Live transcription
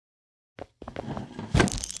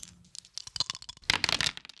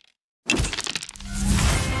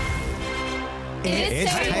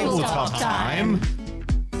It's tabletop time.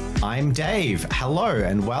 I'm Dave. Hello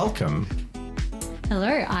and welcome. Hello,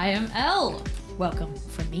 I am Elle. Welcome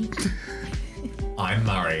from me. I'm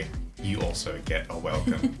Murray. You also get a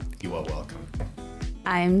welcome. You are welcome.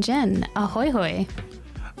 I'm Jen. Ahoy hoy.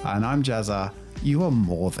 And I'm Jazza. You are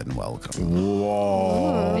more than welcome.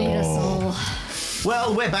 Whoa. Beautiful.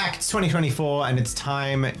 Well, we're back. It's 2024 and it's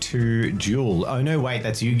time to duel. Oh, no, wait,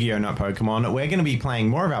 that's Yu-Gi-Oh, not Pokemon. We're going to be playing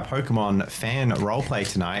more of our Pokemon fan roleplay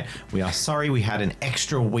tonight. We are sorry we had an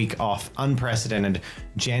extra week off, unprecedented.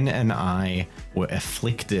 Jen and I were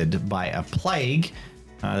afflicted by a plague.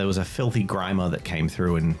 There was a filthy Grimer that came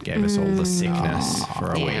through and gave us all the sickness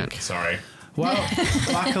for a week. Sorry. Well,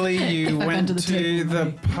 luckily you went to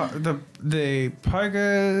the Pokemart?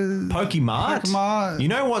 Pokemart. You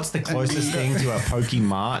know what's the closest thing to a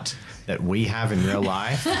Pokemart that we have in real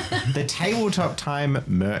life? The Tabletop Time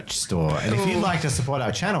merch store. And if you'd like to support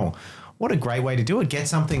our channel, what a great way to do it. Get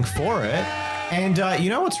something for it. And you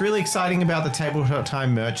know what's really exciting about the Tabletop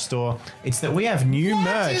Time merch store? It's that we have new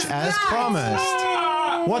merch as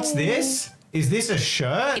promised. What's this? Is this a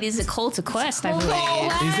shirt? It is a call to quest, I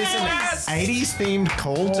believe. Is this an 80s themed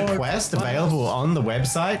call to quest available on the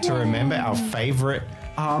website to remember our favorite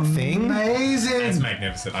thing? It's Amazing.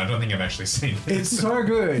 magnificent. I don't think I've actually seen it. It's so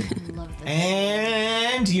good.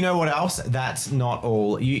 And you know what else? That's not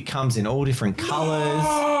all. It comes in all different colors.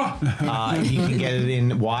 You can get it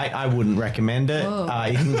in white. I wouldn't recommend it.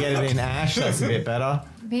 You can get it in ash. That's a bit better.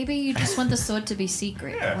 Maybe you just want the sword to be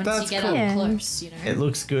secret once you that's get cool. up close, you know? It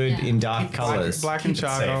looks good in dark colors. Black and Keep it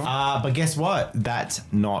safe. charcoal. But guess what? That's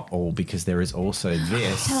not all because there is also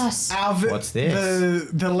this. Tell us. What's this?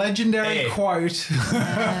 The legendary Hey. quote.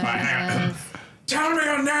 Tell me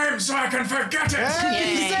your name so I can forget it.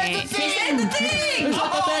 Yay.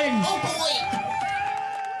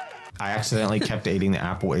 I accidentally kept eating the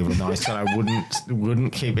apple even though I said I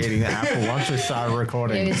wouldn't keep eating the apple once we started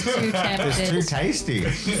recording. It was too tempted. It's too tasty.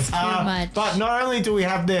 Too much. But not only do we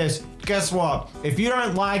have this, guess what? If you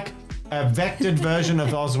don't like a vectored version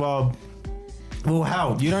of Oswald, well,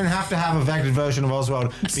 hell, you don't have to have a vectored version of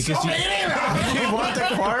Oswald because you want the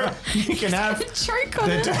quote, you can have Choke on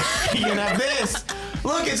it. you can have this.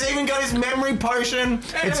 Look, it's even got his memory potion.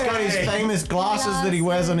 It's got his famous glasses that he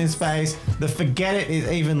wears on his face. The forget it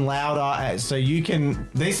is even louder. So you can...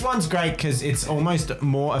 This one's great because it's almost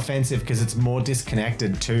more offensive because it's more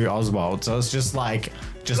disconnected to Oswald. So it's just like,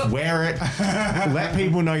 just wear it. Let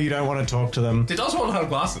people know you don't want to talk to them. Did Oswald have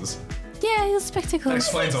glasses? Yeah, your spectacles. That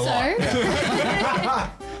explains a lot.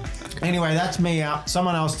 Anyway, that's me out.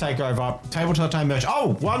 Someone else take over. Tabletop Time merch.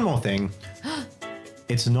 Oh, one more thing.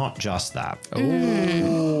 It's not just that.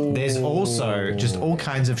 There's also just all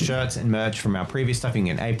kinds of shirts and merch from our previous stuff. You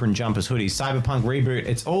can get apron, jumpers, hoodies, Cyberpunk Reboot.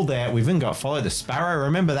 It's all there. We've even got Follow the Sparrow.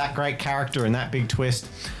 Remember that great character and that big twist?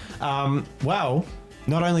 Well,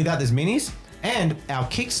 not only that, there's minis. And our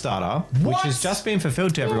Kickstarter, which has just been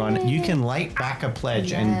fulfilled to everyone, you can late back a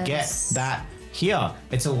pledge and get that here.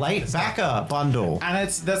 It's a late backer bundle. And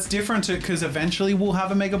that's different because eventually we'll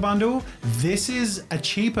have a mega bundle. This is a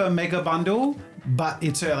cheaper mega bundle, but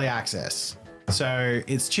it's early access. So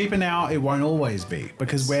it's cheaper now, it won't always be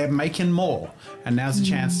because we're making more. And now's a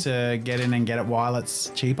chance to get in and get it while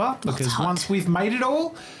it's cheaper because once we've made it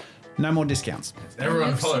all, no more discounts.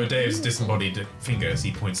 Everyone follow Dave's disembodied finger as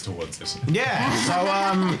he points towards it. Yeah,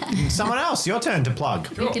 so someone else, your turn to plug.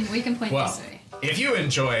 We can point Well, this way. if you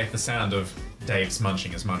enjoy the sound of Dave's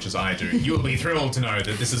munching as much as I do, you will be thrilled to know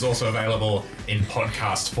that this is also available in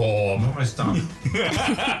podcast form. Almost done.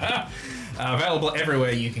 Available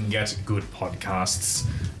everywhere you can get good podcasts.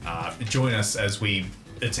 Join us as we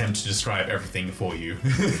attempt to describe everything for you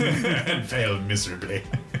and fail miserably.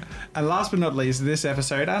 And last but not least, this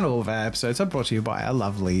episode and all of our episodes are brought to you by our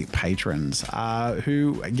lovely patrons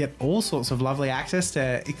who get all sorts of lovely access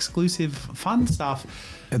to exclusive fun stuff.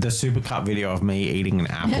 The supercut video of me eating an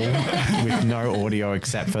apple with no audio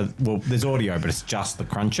except for, well, there's audio, but it's just the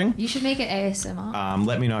crunching. You should make it ASMR.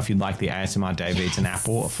 Let me know if you'd like the ASMR Dave Eats an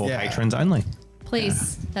Apple for patrons only.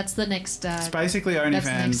 Please. That's the next... It's basically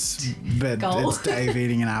OnlyFans, but goal. it's Dave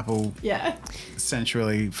eating an apple, yeah.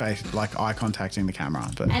 sensually, like eye contacting the camera.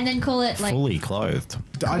 But And then call it like... Fully clothed.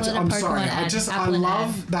 I'm a sorry, Pokemon ad, I Apple and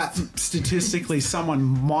love that statistically someone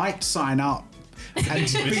might sign up and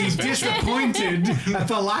be disappointed at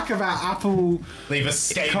the lack of our Apple. Leave a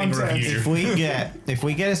scathing Content. review. If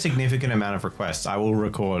we get a significant amount of requests, I will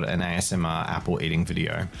record an ASMR apple eating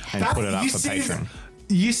video and put it up for Patreon.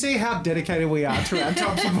 You see how dedicated we are to our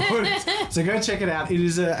top supporters. So go check it out. It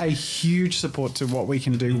is a huge support to what we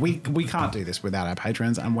can do. We can't do this without our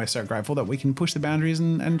patrons, and we're so grateful that we can push the boundaries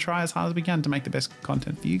and try as hard as we can to make the best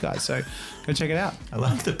content for you guys. So go check it out. I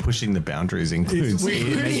love that pushing the boundaries includes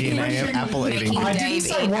making apple eating. Making I didn't Dave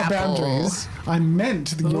say eat what apple. boundaries. I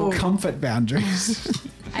meant your comfort boundaries.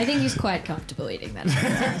 I think he's quite comfortable eating that,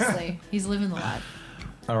 honestly. He's living the life.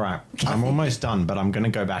 All right, I'm almost done, but I'm going to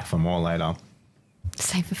go back for more later.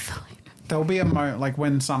 Save it for later. There'll be a moment like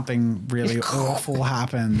when something really awful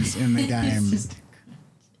happens in the game.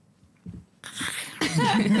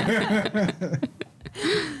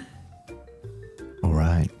 All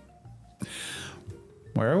right.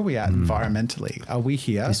 Where are we at environmentally? Are we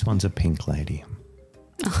here? This one's a pink lady.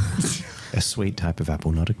 A sweet type of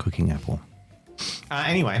apple, not a cooking apple.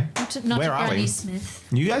 Anyway, Not where to are Granny we? Smith.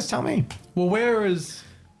 You guys tell me. Well, where is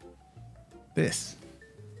this?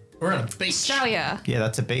 We're on a beach. Australia. Yeah,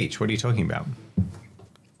 that's a beach. What are you talking about?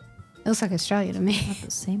 It looks like Australia to me.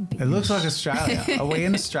 The same beach. It looks like Australia. Are we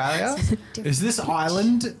in Australia? Is this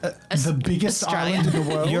island the biggest Australia. island in the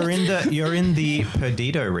world? You're in the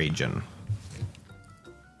Perdido region.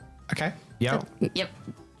 Okay. Yep. Yep.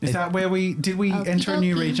 Is that where we enter a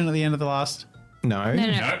new Okey-dokey. region at the end of the last? No. No.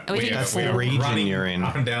 No, We did That's we're the region running you're in.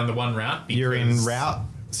 up and down the one route. You're in because route.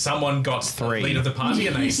 Someone got 3. the lead of the party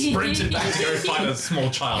and they sprinted back to go find a small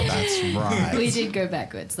child. That's right. We did go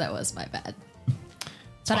backwards. That was my bad.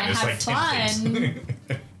 But I It's had like 10 fun.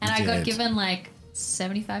 And I got did. given like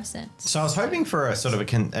 75 cents. So I was hoping for a sort of a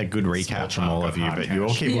good recap from all of you, but you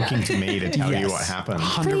all keep Yeah. looking to me to tell you Yes. what happened.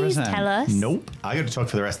 100%. Please tell us. Nope. I got to talk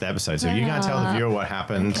for the rest of the episode. So if you can't tell the viewer what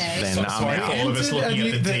happened, Okay. then So, I'm sorry for out. all of us looking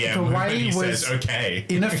at the DM. The but way he was says, okay.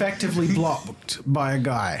 ineffectively blocked by a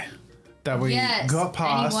guy that we Yes. got And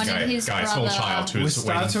past. he wanted his Guy, brother. small child who We is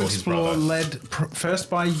waiting started to for his explore, brother. led first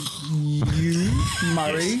by you,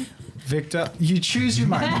 Murray, Victor. You choose your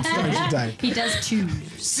moments today. He does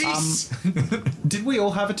choose. Did we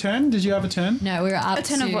all have a turn? Did you have a turn No, we were up A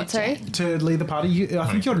turn of to what, sorry? 10. to lead the party? I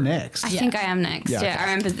think you're next. I Yeah. think I am next. Yeah, Yeah, okay.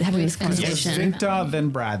 I remember having this We've finished. It was conversation. Victor, then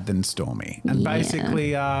Brad, then Stormy. And Yeah.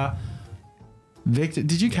 basically, Victor,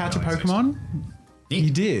 did you catch no, a I think so. Pokemon? You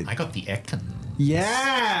did. I got the Ekton.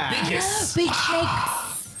 Yeah. Yes. Big shake.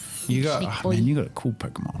 You got, Snake oh, boy. man, you got a cool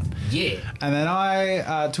Pokemon. Yeah. And then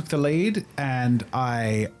I took the lead and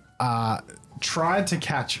I tried to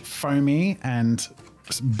catch Foamy and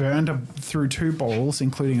burned through 2 balls,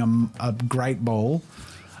 including a great ball.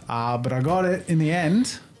 But I got it in the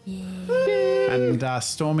end. And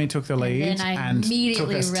Stormy took the lead Then I and took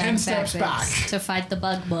immediately us 10 ran steps backwards back. to fight the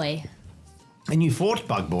bug boy. And you fought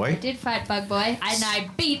Bug Boy. Did fight bug boy, and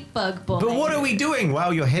I beat bug boy. But what are we doing?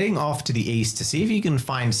 Well, you're heading off to the east to see if you can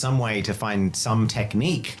find some way to find some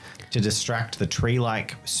technique to distract the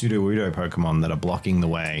tree-like Sudowoodo Pokemon that are blocking the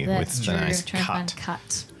way That's with true. the nice Try and find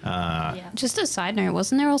cut. cut. Yeah. Just a side note,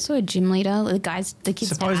 wasn't there also a gym leader? The kids'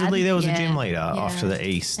 Supposedly dad? there was Yeah. a gym leader off to Yeah. the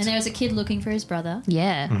east. And there was a kid looking for his brother.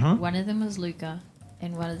 Yeah. One of them was Luca,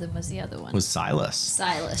 and one of them was the other one. Was Silas.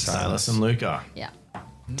 Silas. And Luca. Yeah.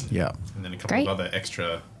 Yeah. And then a couple Great. of other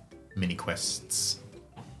extra mini quests.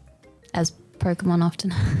 As Pokemon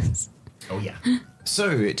often has. Oh, yeah.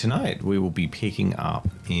 So tonight we will be picking up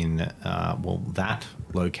in that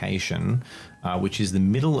location, which is the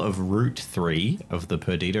middle of Route 3 of the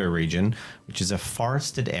Perdido region, which is a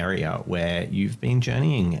forested area where you've been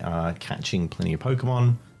journeying, catching plenty of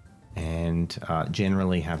Pokemon, and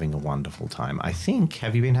generally having a wonderful time. I think.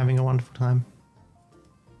 Have you been having a wonderful time?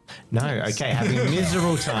 No. Okay, having a miserable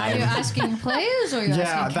Are you time. asking players or are you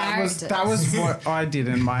Yeah, asking that characters? was what I did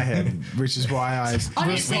in my head, which is why I Honestly,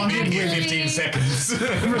 responded Give with 15 seconds.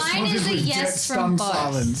 Mine is a with yes jet from stunned both.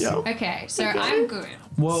 silence. Yeah. Okay, so I'm good.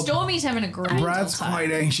 Well, Stormy's having a great Brad's time.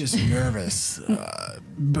 quite anxious and nervous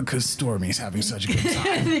because Stormy's having such a good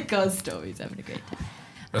time. because Stormy's having a great time.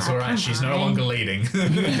 That's all right. She's no longer leading.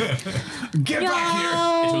 Get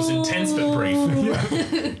back here! It was intense but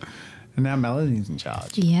brief. And now Melody's in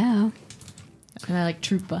charge. Yeah. And I like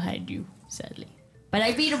troop behind you, sadly. But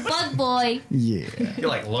I beat a bug boy. Yeah. You're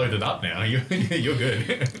like loaded up now. You're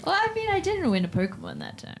good. Well, I mean, I didn't win a Pokemon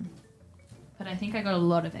that time. But I think I got a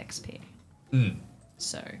lot of XP.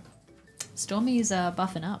 So, Stormy's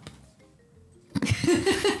buffing up.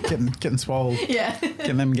 Getting swole. Yeah.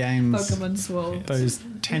 Getting them games. Pokemon swole. Those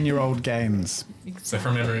 10-year-old games. So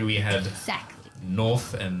from memory, we had Exactly.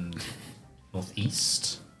 north and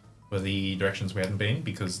northeast were the directions we hadn't been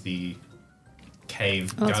because the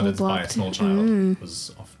cave Oh, it's all guarded by a blocked. small child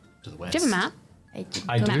was off to the west. Do you have a map?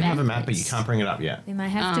 I do have a map, but you backwards. can't bring it up yet. We might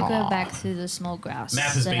have to go back through the small grass.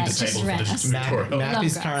 Map has that been I just disabled for ran the us. tutorial. Map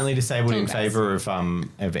is Long currently disabled in Long grass. favor of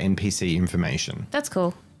NPC information. That's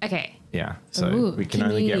cool. Okay. Yeah, so Ooh. we can Can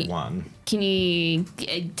only you- get one. Can you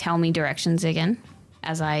tell me directions again?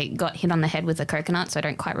 As I got hit on the head with a coconut, so I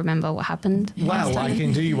don't quite remember what happened. Well, I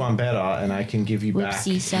can do you one better, and I can give you back.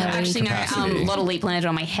 Whoopsie, sorry. Actually, no. capacity. Lotto Leap landed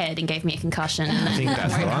on my head and gave me a concussion. I think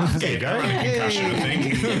that's the one. There you Concussion, I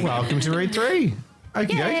think. go. Welcome to read 3. Okie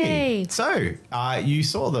Yay. dokie. So, you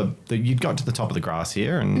saw you'd got to the top of the grass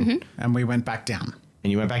here, and And we went back down.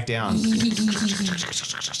 you went back down.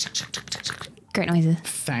 Great noises.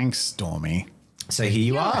 Thanks, Stormy. So here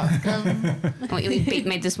you are. We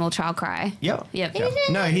made the small child cry. Yep. Yep.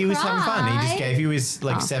 No, he was having fun. He just gave you his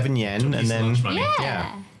 7 yen, and His then lunch money.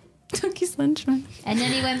 yeah. Took his lunch money. And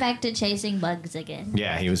then he went back to chasing bugs again.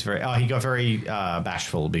 Yeah, he was very. Oh, he got very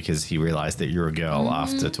bashful because he realized that you're a girl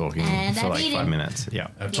after talking And for I like beat 5 him. minutes. Yeah.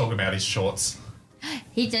 Talk about his shorts.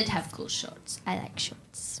 He did have cool shorts. I like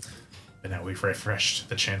shorts. But now we've refreshed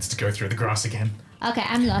the chance to go through the grass again. Okay,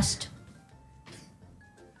 I'm lost.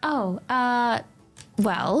 Oh,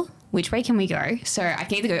 well, which way can we go? So I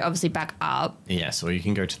can either go obviously back up. Yes, or you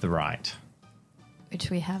can go to the right. Which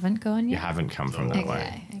we haven't gone You yet. haven't come from that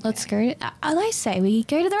way. Let's go. I say we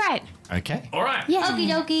go to the right. Okay. All right. Yeah. Okie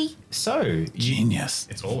dokie. So Genius.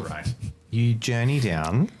 It's all right. you journey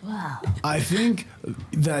down. Wow. I think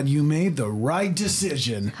that you made the right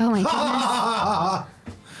decision. Oh my goodness.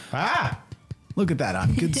 Ah! Look at that.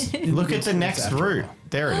 I'm good. Look at the next route.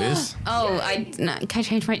 There it is. Oh, can I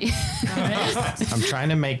change my? I'm trying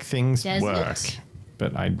to make things Desert. work,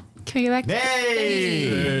 but I. Can we go back?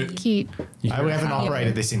 Hey! Cute. I haven't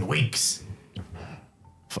operated this in weeks.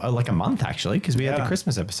 For, like a month, actually, because we had the Yeah.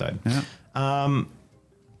 Christmas episode. Yeah.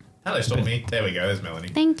 Hello, Stormy. There we go. There's Melanie.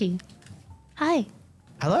 Thank you. Hi.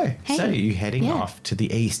 Hello. Hey. So you're heading Yeah. off to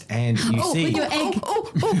the east, and you see. egg.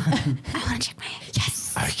 Oh. I want to check my egg. Yes.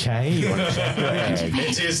 Okay. You want to check your egg.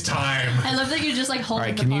 It is time. I love that you're just like All holding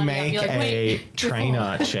right. the Can you party up. make You're like, a wait,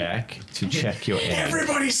 trainer check to check your egg?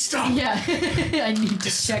 Everybody stop. Yeah. I need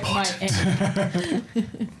to check my egg.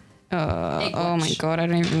 Egg Oh my watch. god, I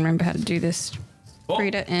don't even remember how to do this. Oh.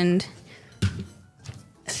 Reader and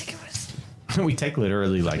We take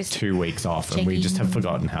literally like 2 weeks off, and we just have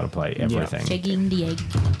forgotten how to play everything. Checking the egg.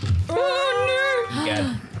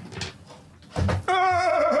 Yeah.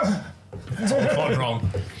 It's all gone wrong.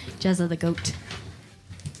 Jazza the goat.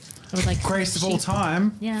 I was like, Grace of all sheep.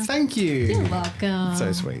 time. Yeah. Thank you. You're welcome.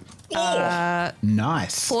 So sweet.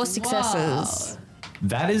 Nice. 4 successes.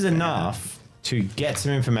 That is enough to get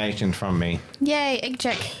some information from me Yay, egg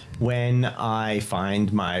check. when I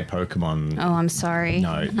find my Pokemon. Oh, I'm sorry.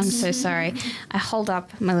 Notes. I'm so sorry. I hold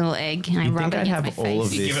up my little egg and I You'd rub think it I'd against have my all of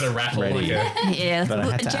face. this Give it a rattle, ready, like a, Yeah, but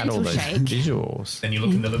I had a to add gentle all those shake. visuals. then you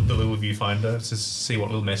look in the little viewfinder to see what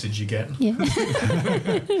little message you get. Yeah.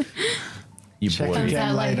 You Check boy. again. Is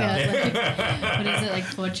that like, later. what is it, like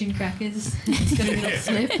fortune crackers? It's got a little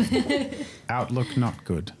slip. Outlook not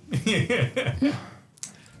good.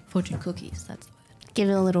 Fortune cookies, that's the word. Give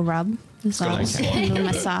it a little rub as well. Okay. A little Like a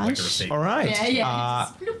massage. receipt. All right. Yeah, yeah.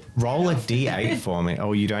 Roll a d8 for me.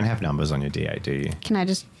 Oh, you don't have numbers on your d8, do you? Can I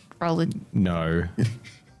just roll it? No.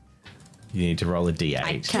 You need to roll a d8.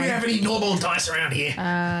 Do we Can have any normal dice around here?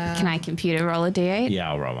 I computer roll a d8? Yeah,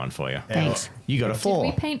 I'll roll one for you. Thanks. You got a Did 4.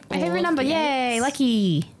 we paint My all favorite of number. the Yay, eggs?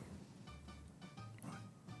 lucky.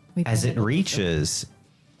 We As it painted all of them. reaches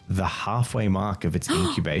the halfway mark of its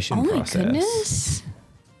incubation Oh my process, goodness.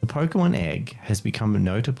 the Pokemon egg has become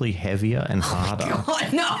notably heavier and harder, Oh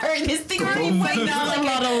no, this thing already weighs like a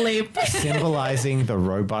lot of leap. symbolizing the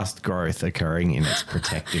robust growth occurring in its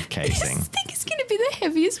protective casing. This thing is going to be the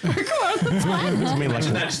heaviest Pokemon on the planet. I mean, like,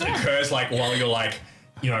 And that just occurs like while you're like,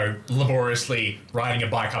 laboriously riding a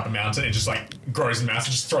bike up a mountain. It just like grows in mass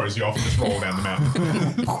and just throws you off and just roll down the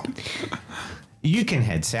mountain. you can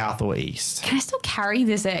head south or east. Can I still carry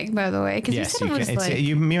this egg, by the way? Because Yes, you you said can. it was like...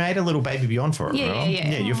 You made a little baby beyond for it, Yeah, right? yeah.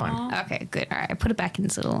 Yeah, you're fine. Okay, good. All right, I put it back in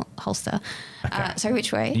this little holster. So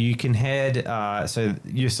which way? You can head. So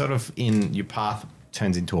you're sort of in your path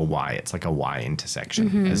turns into a Y. It's like a Y intersection.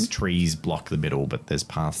 Mm-hmm. As trees block the middle, but there's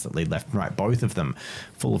paths that lead left and right. Both of them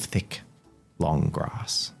full of thick, long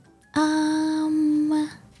grass.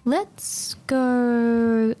 Let's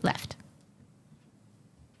go left.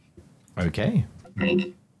 Okay.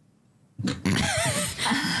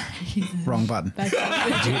 Wrong button. Do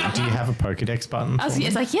you have a Pokedex button? I was, for me?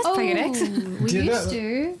 it's like, yes, Pokedex. We Did used that-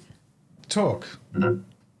 to. Talk.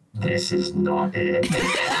 This is not it.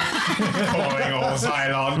 Calling all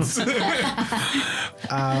silence.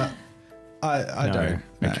 I No. don't.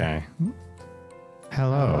 No. Okay.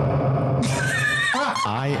 Hello.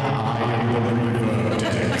 I am the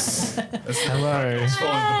vertex. Hello. It's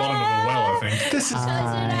falling to the bottom of a well, I think. This is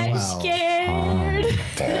I'm scared.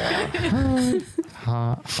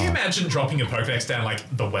 Can you imagine dropping a Pokedex down like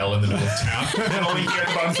the well in the middle of town and all you hear at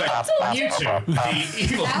the bottom is like, Mewtwo, the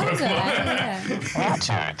evil Sounds Pokemon.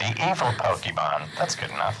 Mewtwo, the evil Pokemon. That's good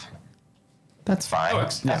enough. That's Fine.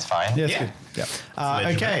 works. That's fine. yeah, it's Yeah. good. Yeah.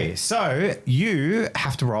 legitimate. Okay, so you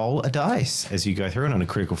have to roll a dice as you go through, and on a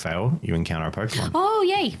critical fail, you encounter a Pokemon. Oh,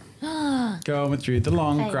 yay. Going through the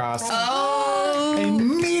long grass. Oh.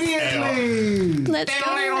 Immediately! Let's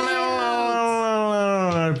go.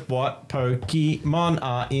 What Pokemon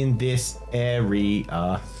are in this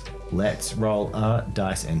area? Let's roll a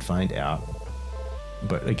dice and find out.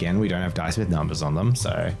 But again, we don't have dice with numbers on them,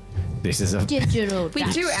 so this is a Digital. We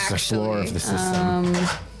do the floor of actually. the system.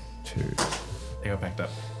 2. They got backed up.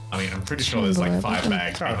 I mean, I'm pretty sure there's like 5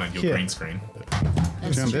 bags behind your Here. green screen. But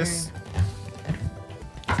That's Doing true. this.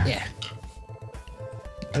 Yeah.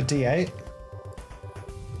 A D8.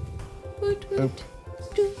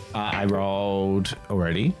 I rolled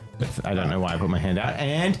already. I don't know why I put my hand out.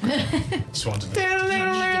 And just wanted to.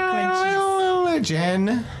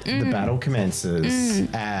 Jen, the battle commences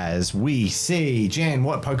as we see Jen.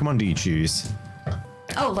 What Pokemon do you choose?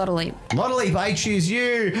 Oh, Lotta Leap. Lottaleep, I choose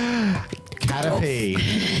you. Caterpie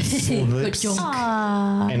slips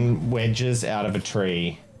and wedges out of a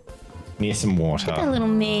tree near some water. A little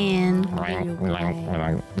man.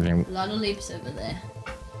 A lot of leaps over there.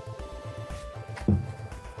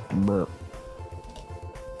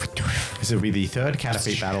 This will be the third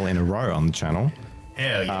Caterpie battle in a row on the channel.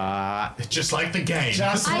 Hell yeah. Just like the game.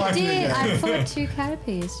 I did. I fought 2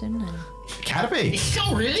 Caterpies, didn't I? Caterpie!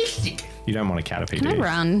 so realistic. You don't want a Caterpie, Can I do you?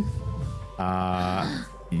 run?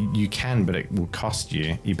 You can, but it will cost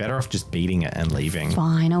you. You're better off just beating it and leaving.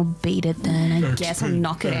 Fine, I'll beat it then. I guess I'll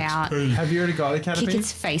knock it out. Have you already got a Kick Caterpie?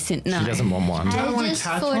 its face in. No. She doesn't want one. don't wanna I just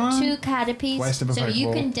catch fought one. 2 Caterpies, Waste of a so you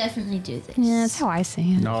Pokeball. can definitely do this. Yeah, that's how I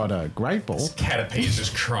see it. Not a great ball. Caterpie is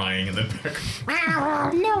just crying in the back.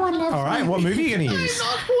 No one ever. All right, what move are you going to use?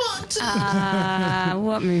 What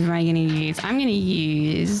move am I going to use? I'm going to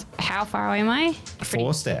use. How far away am I?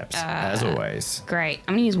 4 steps, as always. Great.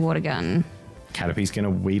 I'm going to use Water Gun. Caterpie's going to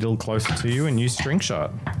wheedle closer to you and use String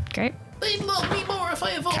Shot. Great. Be more if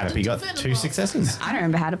I evolved Caterpie got 2 successes. I don't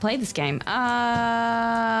remember how to play this game.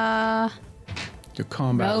 Your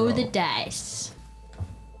combat Roll roll. the dice.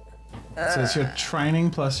 So it's your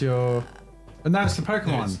training plus your. No, it's the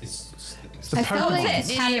Pokemon. It's the I felt Pokemon. like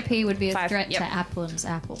Caterpie would be a 5, threat yep. to Apple's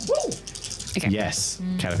Apple. Okay. Yes,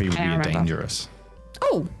 Caterpie would I don't be remember. dangerous.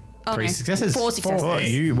 Oh. 3 successes. 4 successes. Oh,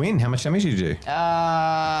 you win. How much damage did you do?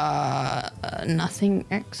 Nothing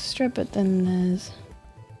extra, but then there's.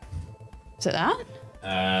 Is it that?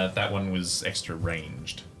 That one was extra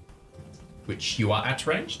ranged. Which you are at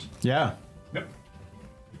ranged? Yeah. Yep.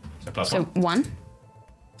 So plus So 1. 1.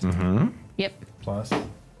 Mm-hmm. Yep. Plus.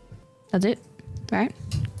 That's it. Right?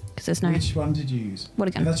 Because there's no. Which one did you use? What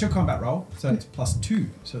again? That's your combat roll, so it's plus 2.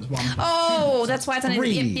 So it's 1. Oh, that's why it's on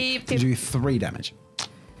 3. Yep, You yep. do 3 damage.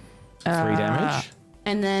 3 damage.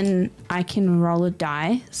 And then I can roll a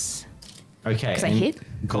dice. Okay. 'Cause I and hit?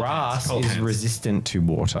 Grass Cold is hands. resistant to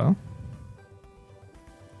water.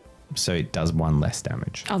 So it does 1 less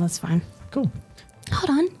damage. Oh, that's fine. Cool. Hold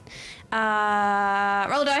on.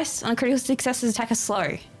 Roll a dice on a critical successes. Attack a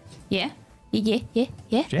slow. Yeah. Yeah. Yeah.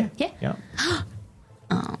 Yeah.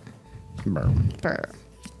 Brr.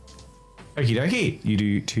 Okie dokie. You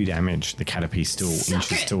do 2 damage. The Caterpie still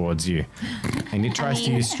inches it. towards you. And it tries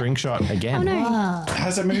to use String Shot again. Oh no.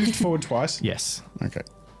 Has it moved forward twice? Yes. Okay.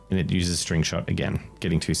 And it uses String Shot again,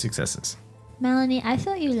 getting 2 successes. Melanie, I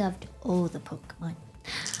thought you loved all the Pokemon.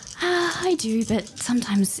 I do, but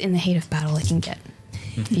sometimes in the heat of battle it can get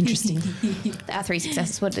interesting. 3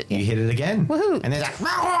 successes. What did You it? hit it again. Woohoo. And then as the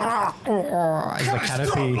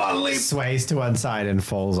Caterpie sways to one side and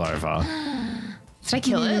falls over. Did I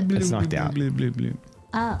kill it? It's knocked out. Blue, blue, blue.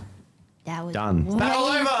 Oh, that was Done. way Battle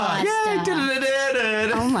over! faster.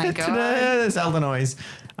 Yay! Oh my god. Zelda noise.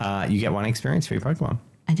 You get 1 experience for your Pokemon.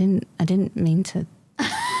 I didn't mean to.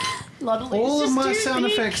 All of my sound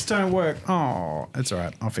effects don't work. Oh, it's all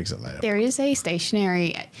right. I'll fix it later. There is a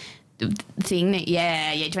stationary thing that,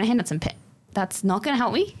 yeah. Do you want to hand out some pet? That's not going to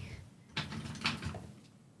help me.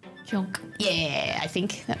 Junk. Yeah, I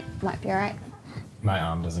think that might be all right. My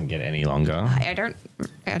arm doesn't get any longer.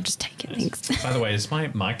 I'll just take it. Thanks. By the way, does my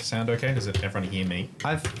mic sound okay? Does everyone hear me?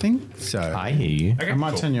 I think so. I hear you. Okay, I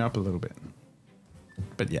might cool. turn you up a little bit.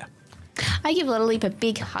 But yeah. I give Little Leap a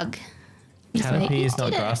big hug. He's like, Caterpie is "You not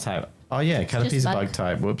did it." grass type. Oh yeah, Caterpie's a bug. bug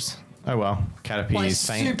type. Whoops. Oh well, Caterpie Well, I is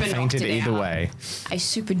super knocked fainted it either out. way. I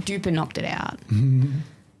super duper knocked it out.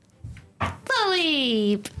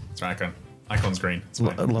 Leap. It's an icon. Icon's green. It's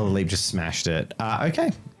fine. Lolleep just smashed it.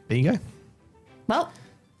 Okay, there you go. Well,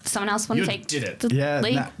 someone else want You to take did it. the Yeah,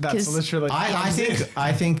 lead? that's 'Cause- literally.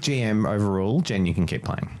 I think GM overall, Jen, you can keep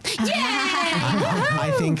playing.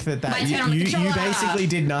 I think that My turn on the you controller. basically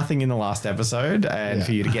did nothing in the last episode, and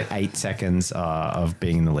for you to get 8 seconds of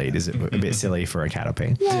being in the lead is a bit silly for a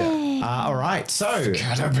Caterpie. All right, so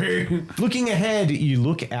Caterpie. looking ahead, you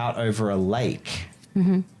look out over a lake.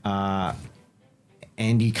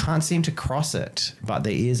 And you can't seem to cross it, but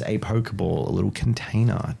there is a Pokeball, a little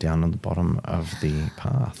container down on the bottom of the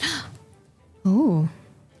path. Ooh.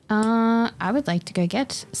 I would like to go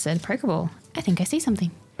get said Pokeball. I think I see something.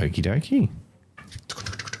 Okie dokie.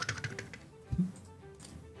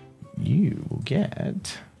 You will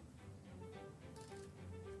get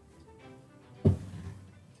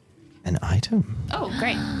an item Oh,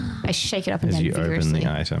 great. I shake it up and as down you open vigorously.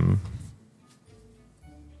 the item.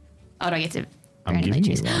 Oh, do I get to I'm randomly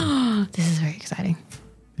giving you choose? one. This is very exciting.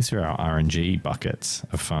 These are our RNG buckets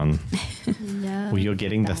of fun. Well, you're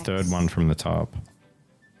getting the third one from the top.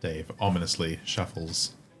 Dave ominously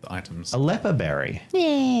shuffles the items. A leper berry.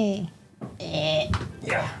 Yay.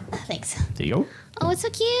 Yeah. Thanks. There you go. Oh, it's so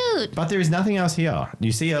cute. But there is nothing else here.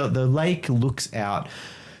 You see the lake looks out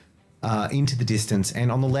into the distance,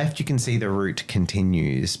 and on the left you can see the route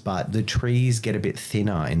continues, but the trees get a bit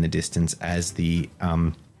thinner in the distance as the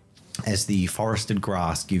forested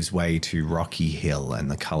grass gives way to rocky hill, and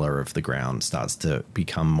the color of the ground starts to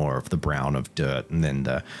become more of the brown of dirt, and then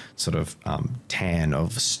the sort of tan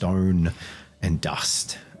of stone and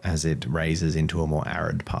dust as it raises into a more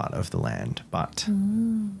arid part of the land. But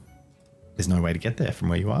there's no way to get there from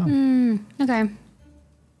where you are. Okay.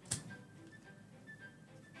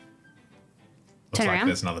 Looks Turn like around.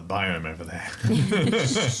 there's another biome over there.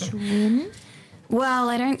 Well,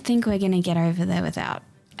 I don't think we're going to get over there without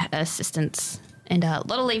assistance. And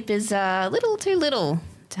Little Leap is a little too little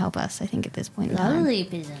to help us, I think, at this point in time.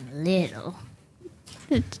 Leap isn't little.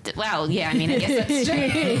 Well, yeah, I mean, I guess that's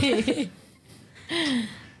true.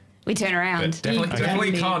 We turn around. But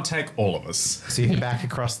definitely can't take all of us. So you head back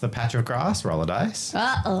across the patch of grass, roll a dice.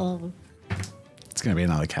 Uh-oh. It's going to be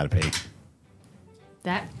another Caterpie.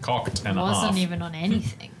 That Cocked and a wasn't half. even on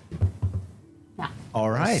anything. All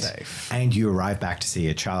right. Safe. And you arrive back to see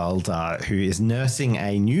a child who is nursing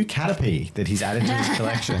a new Caterpie that he's added to his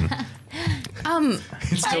collection.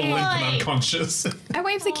 It's still limp and Hey. unconscious. I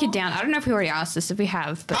waved the kid down. I don't know if we already asked this, if we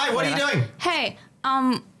have. But Hi, what are you whatever. doing? Hey,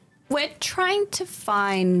 we're trying to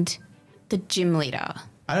find the gym leader.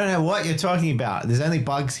 I don't know what you're talking about. There's only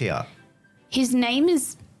bugs here. His name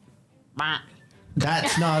is...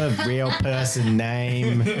 That's not a real person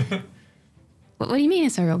name. What do you mean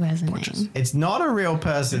it's a real person name? It's not a real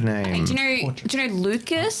person name. Do you know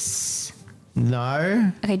Lucas?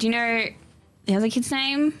 No. Okay, do you know the other kid's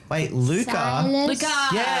name? Wait, Luca? Luca.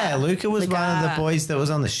 Yeah, Luca was one of the Luca. boys that was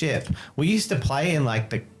on the ship. We used to play in like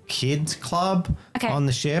the kids club Okay. on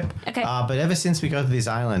the ship. Okay. But ever since we got to this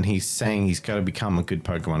island, he's saying he's got to become a good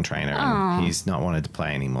Pokemon trainer and he's not wanted to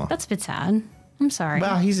play anymore. That's a bit sad. I'm sorry.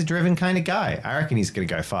 Well, he's a driven kind of guy. I reckon he's going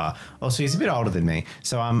to go far. Also, he's a bit older than me,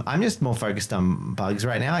 so I'm just more focused on bugs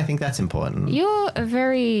right now. I think that's important. You're a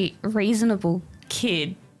very reasonable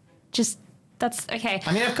kid. Just, that's okay.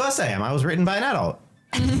 I mean, of course I am. I was written by an adult.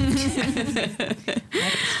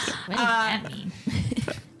 What does that mean?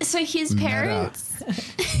 So his parents,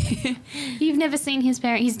 you've never seen his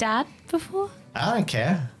dad before? I don't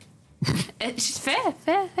care. It's just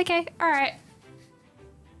fair. Okay, all right.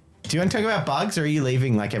 Do you want to talk about bugs, or are you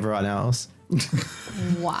leaving like everyone else?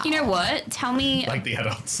 Wow. You know what? Tell me Like the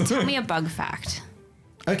adults. tell me a bug fact.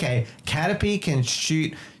 Okay, Caterpie can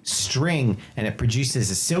shoot string, and it produces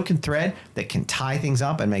a silken thread that can tie things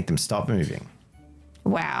up and make them stop moving.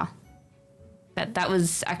 Wow. That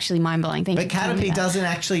was actually mind-blowing. Thank you. But for telling me Caterpie that. doesn't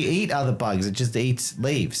actually eat other bugs; it just eats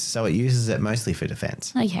leaves, so it uses it mostly for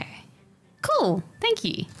defense. Okay. Cool. Thank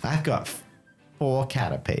you. I've got 4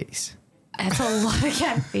 Caterpies. That's a lot of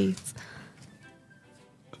Caterpies.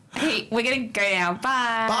 Hey, we're gonna go now.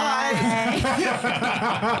 Bye. Bye.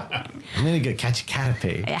 I'm gonna go catch a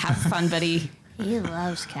Caterpie. Yeah, have fun, buddy. He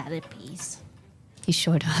loves Caterpies. He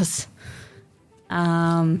sure does.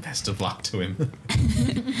 Best of luck to him.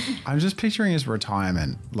 I'm just picturing his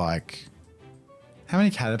retirement. Like, How many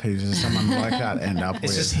caterpillars does someone like that end up It's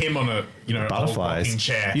with? just him on a Butterflies. rocking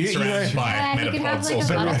chair You surrounded know- by Yeah, he could have metapods like or a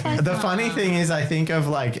so. butterfly The funny farm. thing is, I think of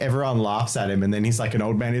like everyone laughs at him, and then he's like an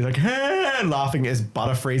old man. He's like, hey, laughing as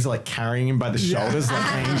Butterfrees are like carrying him by the shoulders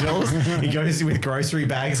like angels. He goes with grocery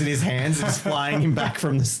bags in his hands and is flying him back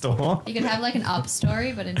from the store. You could have like an up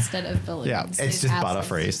story, but instead of balloons, Yeah, it's his just house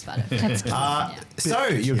Butterfrees. is just Butterfrees. Yeah. So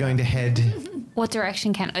you're going to head What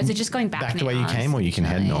direction can? Is it just going back? back to where you now? came, or you can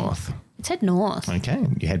head Essentially. north. Let's head north. Okay,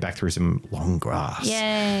 you head back through some long grass.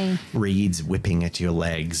 Yay! Reeds whipping at your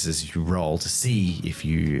legs as you roll to see if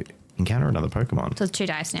you encounter another Pokemon. So it's 2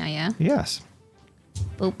 dice now, yeah. Yes.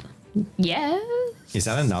 Boop. Yeah. Is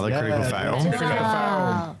that another critical fail?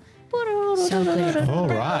 So good. All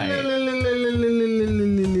right.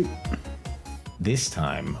 This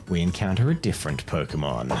time we encounter a different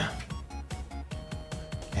Pokemon.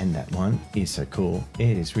 And that one is so cool.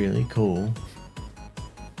 It is really cool.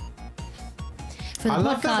 For the I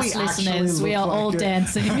love that we podcast actually listeners, we look are like all it.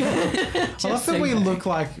 dancing. I love that we look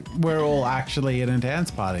like we're all actually in a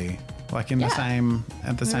dance party, like in the Yeah. same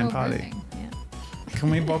at the same party. Yeah.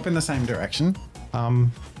 Can we bop in the same direction? I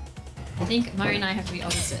think Mari and I have to be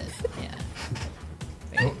opposite.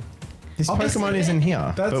 Yeah. This Obviously- Pokemon isn't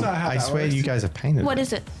here. That's but not how I that swear works. you guys have painted What it.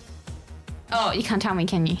 is it? Oh, you can't tell me,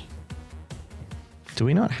 can you? Do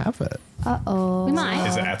we not have it? Uh-oh. We might.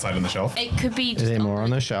 Is it outside on the shelf? It could be Is just there on more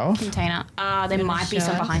on the shelf? container. There might be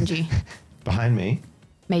some shelf? behind you. Behind me?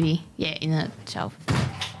 Maybe. Yeah, in the shelf.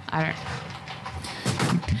 I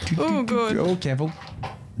don't. Oh, good. Oh, careful.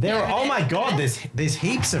 There are, oh my god, there's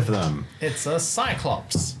heaps of them. It's a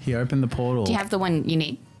Cyclops. He opened the portal. Do you have the one you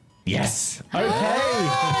need? Yes. Okay.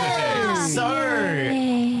 So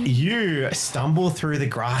you stumble through the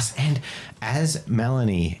grass, and as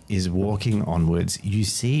Melanie is walking onwards, you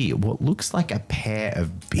see what looks like a pair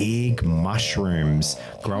of big mushrooms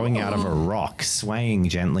growing out of a rock, swaying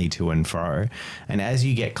gently to and fro. And as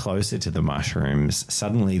you get closer to the mushrooms,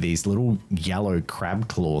 suddenly these little yellow crab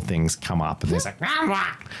claw things come up, and there's like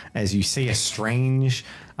as you see a strange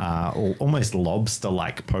or almost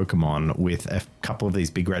lobster-like Pokemon with a couple of these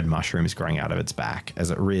big red mushrooms growing out of its back as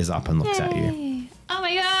it rears up and looks at you. Yay. Oh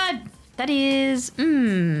my god! That is.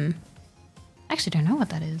 I actually don't know what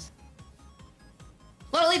that is.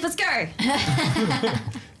 Lolly, let's go!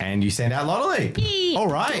 And you send out Lottery. Yee. All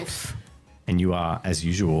right. And you are, as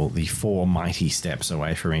usual, the 4 mighty steps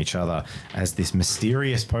away from each other as this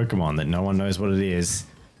mysterious Pokemon that no one knows what it is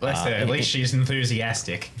Bless her. At least she's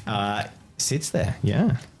enthusiastic. sits there.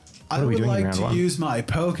 Yeah. I What are we would doing in like round to one? use my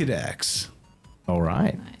Pokedex. All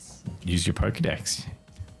right. Nice. Use your Pokedex.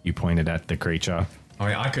 You pointed at the creature. I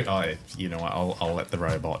mean, I could. You know what? I'll let the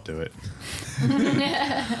robot do it.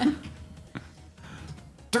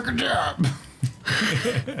 Took a job.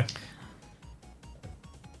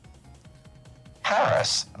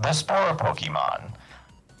 Paris, the spore Pokemon.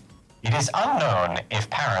 It is unknown if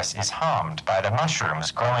Paris is harmed by the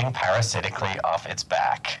mushrooms growing parasitically off its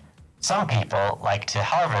back. Some people like to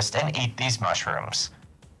harvest and eat these mushrooms.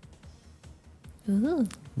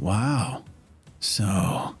 Wow.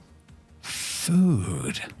 So,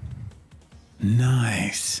 food.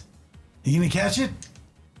 Nice. You gonna catch it?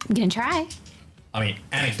 I'm gonna try. I mean,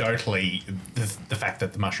 anecdotally, the fact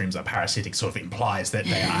that the mushrooms are parasitic sort of implies that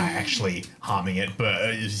they are actually harming it.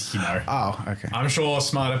 But you know, Oh, okay. I'm sure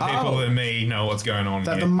smarter people Oh. than me know what's going on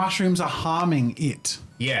That here. the mushrooms are harming it.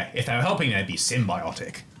 Yeah, if they were helping, they'd be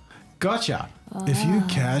symbiotic. Gotcha. If you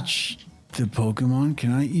catch the Pokemon,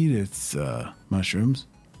 can I eat its mushrooms?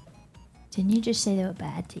 Didn't you just say they were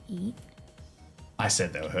bad to eat? I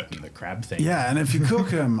said they were hurting the crab thing. Yeah, and if you cook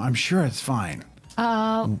them, I'm sure it's fine.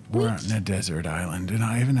 We're on a desert island, and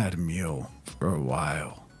I haven't had a meal for a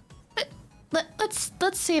while.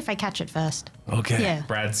 Let's see if I catch it first. Okay. Yeah.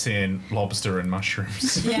 Brad's saying lobster and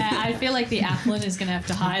mushrooms. Yeah, I feel like the applin is going to have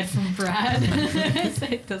to hide from Brad. So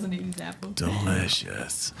it doesn't eat his apple.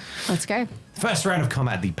 Delicious. Let's go. First round of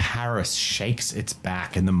combat, the Paris shakes its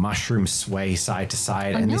back and the mushrooms sway side to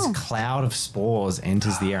side, and this no. cloud of spores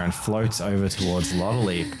enters the air and floats over towards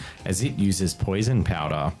Lottleap as it uses poison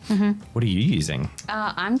powder. What are you using?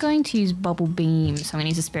 I'm going to use Bubble Beam, so I'm going to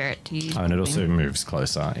use a spirit to use. Oh, and it Bubble also Beam. moves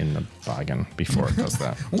closer in the bargain before it does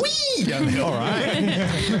that. Whee! Down the hill. All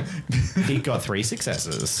right. It got 3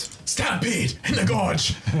 successes. Stampede in the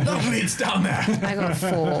gorge. Lovely, it's down there. I got a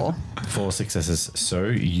 4. 4 successes. So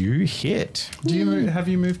you hit. Do you have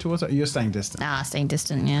you moved towards it? You're staying distant. Staying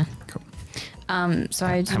distant, yeah. Cool. So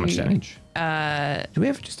I do. How much damage? Do we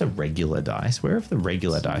have just a regular dice? Where have the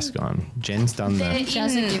regular dice gone? Jen's done They're the.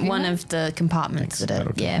 Doesn't give in you one that? of the compartments Thanks, that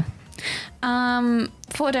are, that'll do. yeah.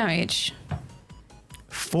 4 damage.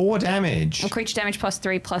 4 damage. Well, creature damage plus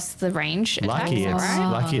 3 plus the range. Lucky attack, it's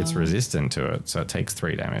alright? lucky it's resistant to it, so it takes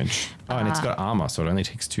 3 damage. Oh, and it's got armor, so it only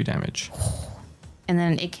takes 2 damage. And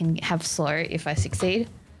then it can have slow if I succeed,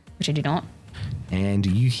 which I do not. And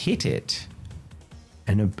you hit it.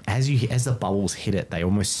 And as the bubbles hit it, they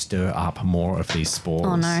almost stir up more of these spores.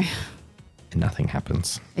 Oh no. And nothing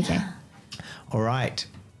happens. Okay. All right.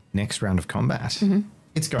 Next round of combat. Mm-hmm.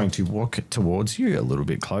 It's going to walk towards you a little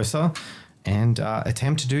bit closer and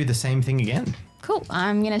attempt to do the same thing again. Cool.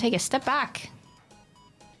 I'm gonna take a step back.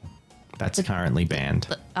 That's currently banned.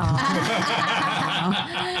 Boo.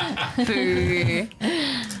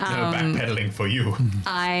 No backpedaling for you.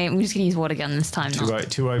 I'm just gonna use water gun this time. Not.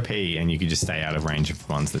 2 OP, and you can just stay out of range of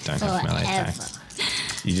the ones that don't have melee attacks.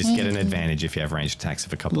 You just get an advantage if you have ranged attacks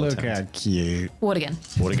of a couple of Look turns. how cute. Water gun.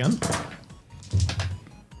 Water gun.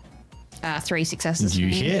 3 successes. You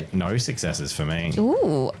for me. hit. No successes for me.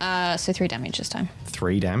 Ooh. So 3 damage this time.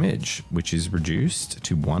 3 damage, which is reduced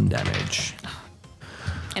to 1 damage.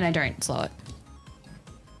 And I don't slow it.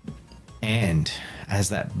 And as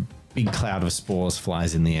that big cloud of spores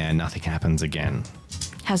flies in the air, nothing happens again.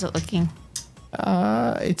 How's it looking?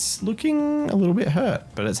 It's looking a little bit hurt,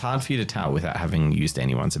 but it's hard for you to tell without having used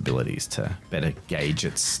anyone's abilities to better gauge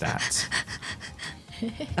its stats.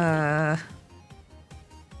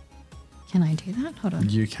 Can I do that? Hold on.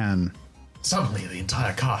 You can. Suddenly, the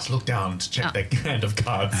entire cast look down to check their hand of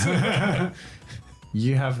cards.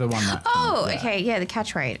 You have the one that. Oh, okay. Yeah, the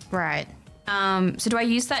catch rate. Right. So do I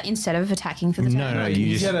use that instead of attacking for the turn? No, you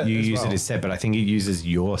you get it as use well. it as set, but I think it uses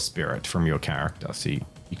your spirit from your character, so you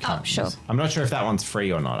can't. sure. use- I'm not sure if that one's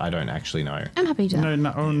free or not. I don't actually know. I'm happy to do that.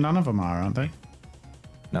 None of them are, aren't they?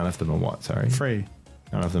 None of them are what? Sorry, Free.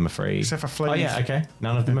 None of them are free. Except for Oh flames. yeah, okay.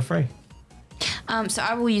 None of them are free. So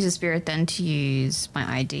I will use a spirit then to use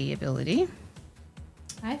my ID ability.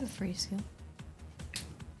 I have a free skill.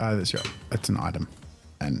 That's your. It's an item,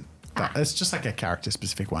 and it's just like a character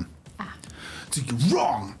specific one. So you're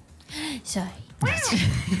wrong. Sorry.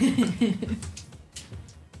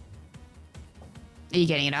 Are you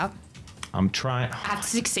getting it up? I'm trying. I have to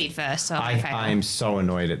succeed first, so I'm I'm so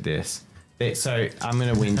annoyed at this. So I'm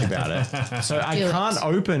going to whinge about it. So I Do it. can't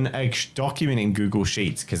open a document in Google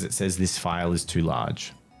Sheets because it says this file is too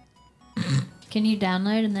large. Can you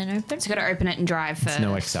download and then open? So got to open it and drive first.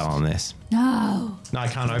 No Excel on this. No. No, I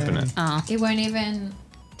can't open it. It won't even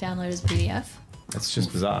download as PDF. It's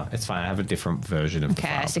just bizarre. It's fine. I have a different version of the Okay,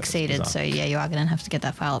 file. I but it's succeeded. bizarre. So yeah, you are going to have to get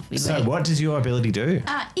that file up. So what does your ability do?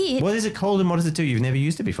 What is it called and what does it do? You've never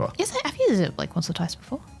used it before. Yes, I've used it like once or twice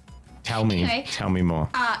before. Tell me. Anyway. Tell me more.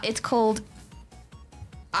 It's called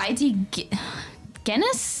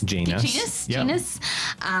Genus? Genus. Yep. Genus.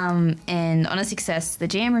 And on a success, the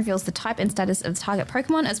GM reveals the type and status of the target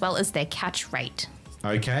Pokemon as well as their catch rate.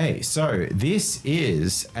 Okay, so this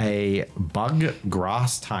is a bug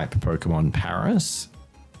grass type Pokemon Paris,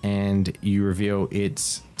 and you reveal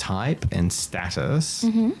its type and status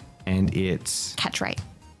and its Catch rate.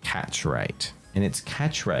 catch rate. And its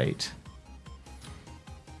catch rate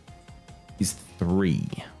is 3,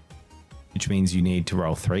 which means you need to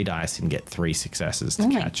roll 3 dice and get 3 successes to Oh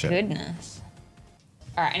my catch it. goodness.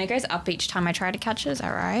 All right, and it goes up each time I try to catch it. Is that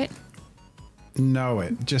right? No,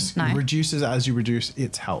 it just No. reduces as you reduce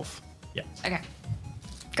its health. Yeah. Okay.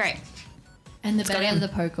 Great. And the go better again. the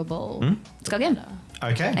Pokeball. Let's go again.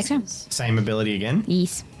 Okay. Next time. Same ability again.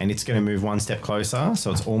 Yes. And it's going to move 1 step closer,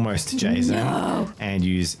 so it's almost to Jason. And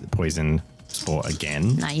use the poison spore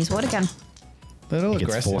again. Now use water gun. Little It gets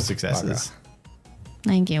aggressive. 4 successes.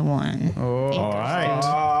 I get 1. All right.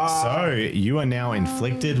 So you are now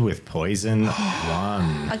inflicted with poison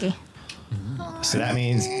 1. Okay. So that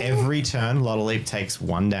means every turn, Lottleap takes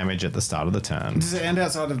 1 damage at the start of the turn. Does it end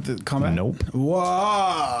outside of the combat? Nope.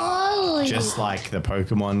 Whoa! Just like the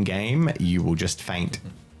Pokemon game, you will just faint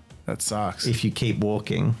That sucks. if you keep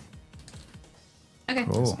walking. Okay.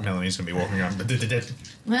 Cool. Melanie's going to be walking around.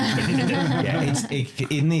 Yeah,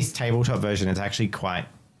 in this tabletop version, it's actually quite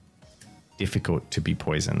difficult to be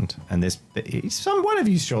poisoned. And there's one of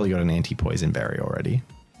you surely got an anti-poison berry already.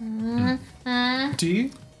 Do you?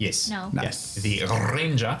 Yes. No. Yes. The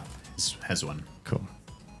ranger has one. Cool.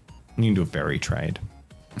 You can do a berry trade.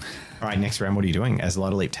 All right, next round, what are you doing? As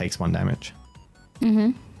Lottleap takes 1 damage.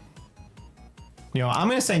 Mm-hmm. You know, I'm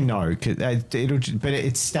going to say no, cause but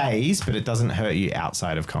it stays, but it doesn't hurt you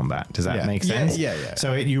outside of combat. Does that Yeah. make Yeah, sense? yeah.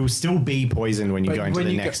 So you will still be poisoned when you But go into when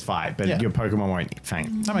the you next fight, but yeah. your Pokemon won't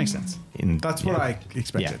faint. That makes sense. That's what I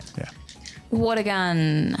expected. Yeah. Water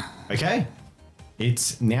gun. Okay.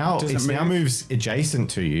 It's now Does it now move? moves adjacent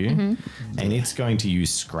to you, and it's going to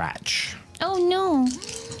use Scratch. Oh no.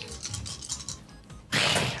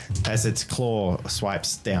 as its claw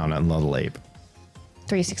swipes down on Lotta Leap.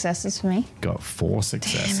 3 successes for me. Got 4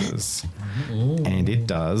 successes. And it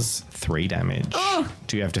does 3 damage. Oh.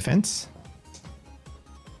 Do you have defense?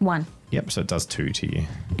 1. Yep, so it does 2 to you.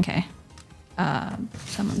 Okay.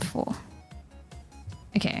 Summon 4.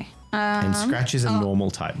 Okay. And Scratch is a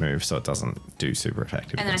normal type move, so it doesn't do super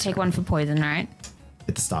effective. And then I against take it. 1 for poison, right?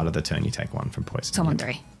 At the start of the turn, you take 1 from poison. Someone Yep.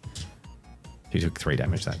 3. You took 3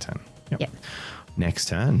 damage that turn. Yep. Next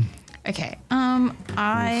turn. Okay.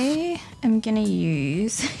 I am gonna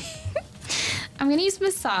use. I'm gonna use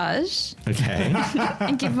massage Okay.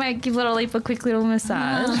 and give Little Leap a quick little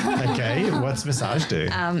massage. Okay. What's massage do?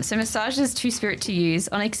 So massage is 2 spirit to use.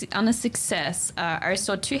 On a success, I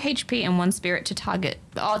restore 2 HP and 1 spirit to target.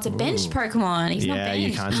 Oh, it's a benched Pokemon. He's not Yeah, benched.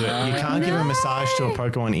 you can't do it. You can't give a massage to a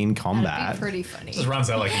Pokemon in That'd combat. be pretty funny. Just runs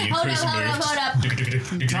out like a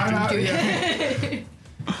Yakuza move. Time out.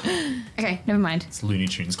 Okay, never mind. It's Looney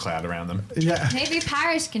Tunes cloud around them. Yeah. Maybe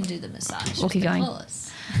Paris can do the massage. We'll keep going.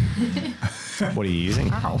 Flawless. What are you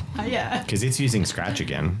using? Oh, yeah. Because it's using Scratch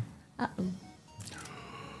again.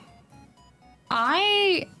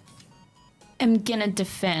 I am gonna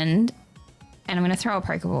defend, and I'm gonna throw a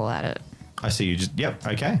Pokeball at it. I see you just. Yep.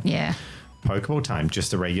 Okay. Yeah, Pokeball time.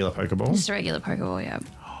 Just a regular Pokeball. just a regular Pokeball. Yeah.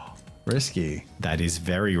 Risky. That is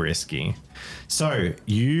very risky. So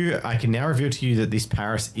I can now reveal to you that this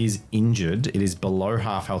Paris is injured. It is below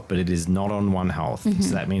half health, but it is not on 1 health.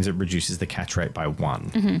 So that means it reduces the catch rate by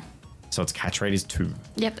 1. So its catch rate is 2.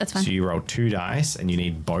 Yep, that's fine. So you roll 2 dice, and you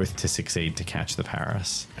need both to succeed to catch the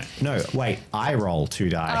Paris. No, wait. I roll 2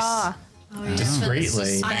 dice. Ah,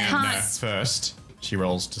 Discreetly. I And can't- first, she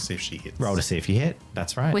rolls to see if she hits. Roll to see if you hit.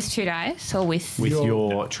 That's right. with 2 dice or with. With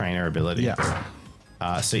your trainer ability. Yeah.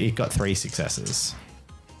 So it got 3 successes.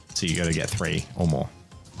 So you got to get 3 or more.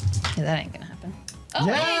 Yeah, that ain't gonna happen. Oh,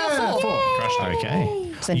 Yeah, I got 4. Crushed it.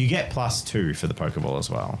 Okay. So- You get +2 for the Pokeball as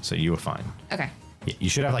well. So you were fine. Okay. Yeah, you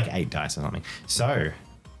should have like 8 dice or something. So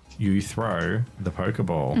you throw the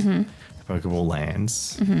Pokeball. The Pokeball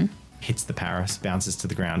lands, hits the Paris, bounces to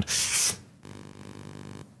the ground.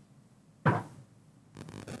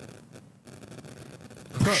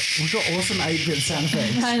 We've got awesome 8-bit sound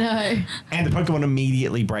effects. I know. And the Pokemon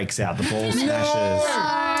immediately breaks out. The ball smashes.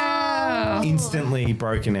 Instantly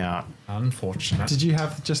broken out. Unfortunate. Did you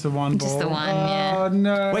have just the one ball? Just the one, yeah. Oh,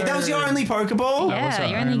 no. Wait, that was your only Pokeball? was Yeah, our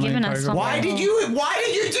you're only only giving us Pokeball. one. Why did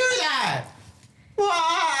you do that?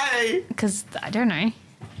 Why? Because I don't know.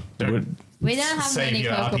 We don't have Save many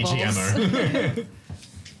your RPG Pokeballs. ammo.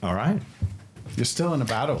 All right. You're still in a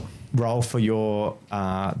battle. Roll for your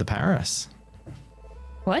the Paris.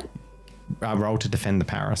 What? Roll to defend the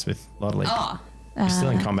Paris with Lotta Leap. Oh. You're still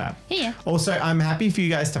in combat. Yeah. Also, I'm happy for you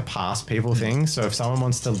guys to pass people things. So if someone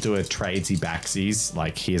wants to do a tradesy backsies,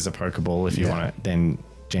 like here's a Pokeball if you Yeah. want it, then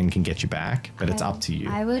Jen can get you back. But it's up to you.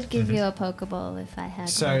 I would give you a Pokeball if I had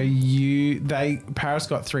So one. Paris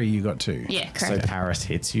got 3, you got 2. Yeah, So correct. Paris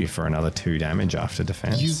hits you for another 2 damage after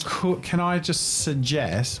defense. You could. Can I just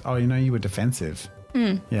suggest? Oh, you were defensive.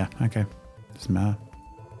 Yeah. Okay. Doesn't matter.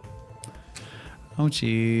 Oh,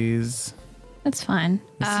 jeez. That's fine.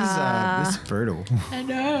 This is brutal. I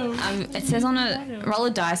know. It says on a roll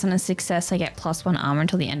a dice on a success, I get +1 armor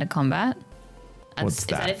until the end of combat. What's Is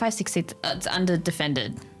that? if I succeed? It's under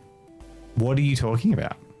defended. What are you talking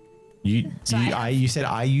about? You said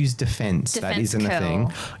I use defense. That Defense isn't a thing.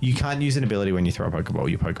 kill. You can't use an ability when you throw a Pokeball.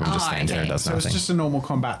 Your Pokeball just stands there and okay. does So it's nothing. just a normal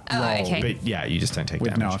combat Oh, roll okay. But yeah, you just don't take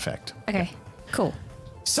with damage. no effect. Okay, cool.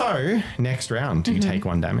 So next round, you take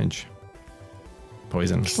 1 damage.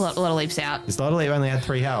 Poison. Little leaps out. This Lotta Leap only had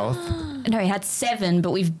 3 health, No, he had 7,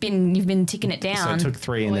 but you've been ticking it so down. it took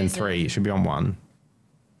 3 and then Poison. 3. It should be on 1.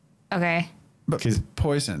 Okay. Because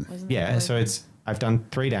Poison. yeah, so I've done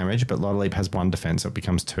 3 damage, but Lotta Leap has 1 defense, so it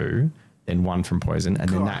becomes 2. Then 1 from poison, and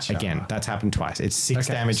then Gotcha. that's happened twice. It's 6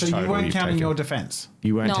 damage So total. you weren't you've counting taken. your defense.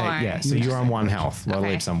 You won't No. take. Yeah, so you're on 1 health. Lotta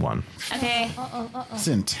Okay. Leap's on 1. Okay. It's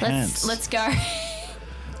intense. Let's go.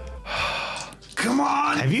 Come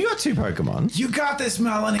on. Have you got 2 Pokemon? You got this,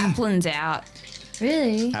 Melanie. Applin's out.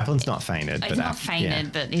 Really? Applin's not fainted. He's but not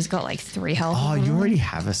fainted, but he's got like 3 health. Oh, you already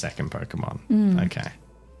have a second Pokemon. Okay.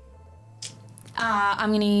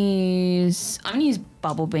 I'm gonna use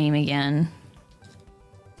Bubble Beam again.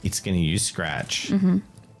 It's going to use Scratch.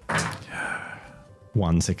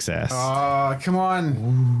 1 success. Oh, come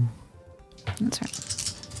on. That's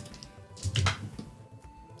right.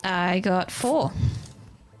 I got 4.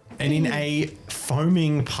 And in a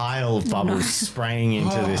foaming pile of bubbles spraying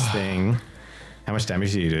into this thing. How much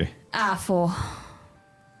damage do you do? 4.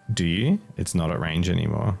 Do you? It's not at range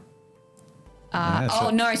anymore. Yeah, so-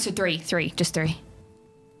 No, so 3, just 3.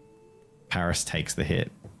 Paris takes the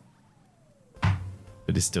hit.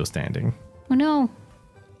 but is still standing. Oh no.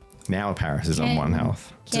 Now Paris is on 1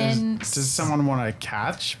 health. Does someone want to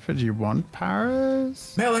catch? But do you want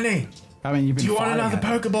Paris? Melanie, I mean, you've been do you want fighting another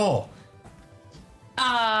it. Pokeball?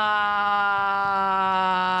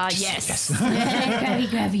 Yes.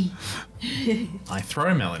 Grabby. I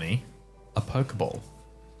throw Melanie a Pokeball.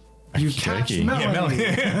 You Okey catch dokey. Melanie.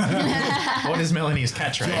 Yeah, What is Melanie's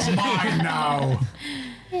catchphrase? I know.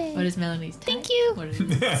 What is Melanie's? Thank you. What is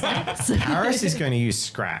it? Paris is going to use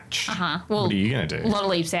Scratch. Well, What are you going to do? Lotta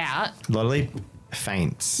leaps out. Lolly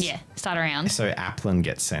faints. Yeah. Start around. So Applin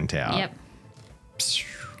gets sent out. Yep.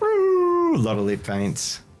 Lotta Leap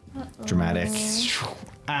faints. Dramatic.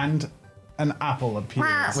 And an apple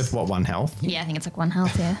appears. With what, 1 health? Yeah, I think it's like 1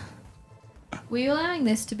 health. Yeah. Were you allowing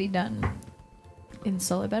this to be done in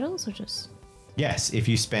solo battles or just? Yes, if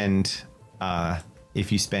you spend the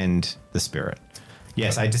spirit.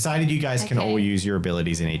 Yes, I decided you guys can Okay. all use your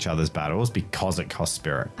abilities in each other's battles because it costs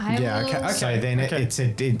spirit. Yeah, okay. So then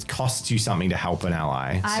it costs you something to help an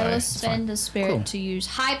ally. I so will it's spend fine. the spirit to use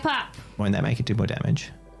hype up. Won't that make it do more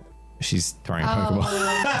damage? She's throwing a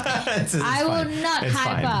Pokeball. It's I will fine. not It's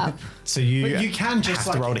hype fine. up. So you, But you can just, have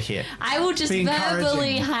to like- roll to hit. I will just Be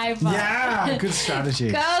verbally encouraging. hype up. Yeah, good strategy.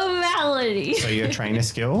 Go Melody. So your trainer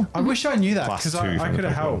skill. I wish I knew that Plus because 2 I from could the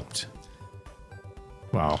have Pokeball. helped.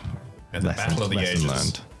 Well, At the Battle of the lesson Ages.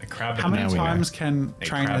 learned. A crab How and many Now we know. times can a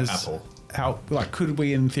trainers crab apple. help? Like, could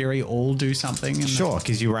we in theory all do something? In Sure,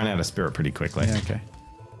 because you run out of spirit pretty quickly. Yeah, okay.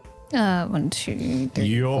 1, 2, 3.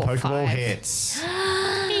 Your 4, Pokeball 5. hits.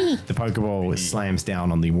 The Pokeball slams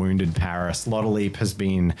down on the wounded Paris. Lotta Leap has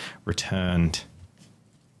been returned.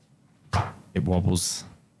 It wobbles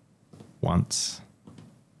once.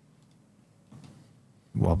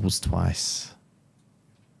 Wobbles twice.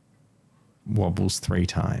 Wobbles 3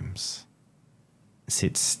 times.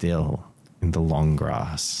 Sits still in the long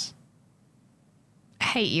grass. I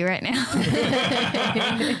hate you right now.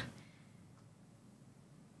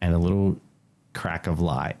 And a little crack of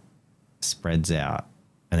light spreads out.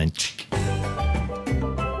 And then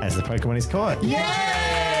as the Pokemon is caught. You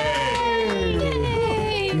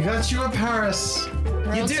got you a Paris.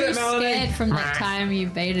 We're You all did too it, Melanie. scared from that time you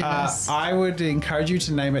baited us. I would encourage you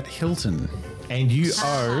to name it Hilton. And you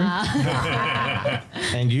owe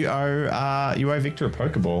you owe Victor a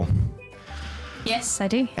Pokeball. Yes, I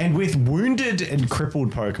do. And with wounded and crippled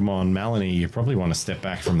Pokemon, Melanie, you probably want to step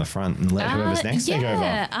back from the front and let whoever's next take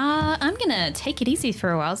over. I'm gonna take it easy for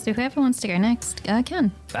a while. So whoever wants to go next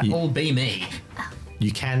can. That'll be me.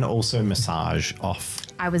 You can also massage off.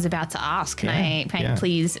 I was about to ask. Can I yeah.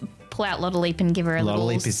 please pull out Lotta Leap and give her a Lotta little?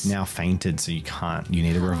 Leap is now fainted, so you can't. You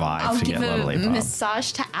need to revive I'll to give get Lotta a Leap up.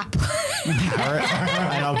 massage to Apple.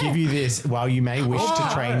 And I'll give you this. While you may wish to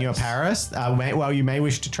train your Paris, while you may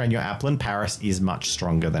wish to train your Applin, Paris is much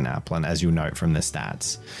stronger than Applin, as you'll note from the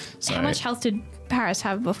stats. So How much health did Paris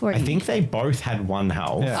have before? I think they both had 1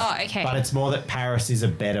 health. Yeah. Oh, okay. But it's more that Paris is a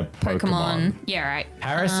better Pokemon. Yeah, right.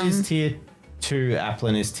 Paris is tier 2,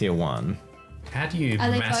 Applin is tier 1. How do you Are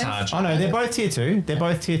they massage? Oh no, they're both tier 2. They're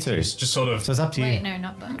both tier 2. Just sort of. So it's up to you. Wait, no,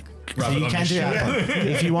 not both. So rub it you on can do your shin. Applin.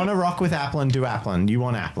 If you want to rock with Applin, do Applin. You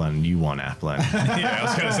want Applin. You want Applin. Yeah, I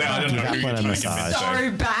was going to say, I don't know who Give you're Applin a trying to massage.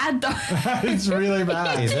 convince. So bad though. It's really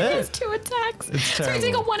bad. Is He has it? 2 attacks. so terrible.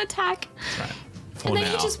 he's got 1 attack, For and then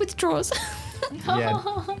now. he just withdraws. Yeah.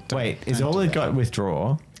 Wait, is all it got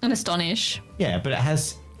withdraw? And astonish. Yeah, but it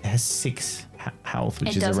has 6 health,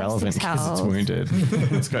 which It is does have irrelevant 6 because it's health. wounded.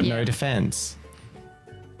 It's got no Yeah. defense.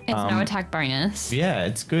 It's no attack bonus. Yeah,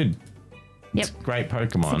 it's good. Yep. It's a great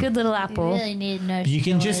Pokemon. It's a good little apple. need no. You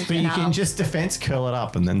can just defense curl it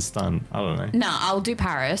up and then stun. I don't know. No, I'll do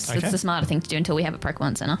Paris. Okay. That's the smarter thing to do until we have a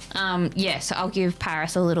Pokemon Center. Yeah, so I'll give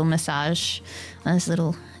Paris a little massage. Those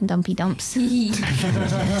little dumpy dumps.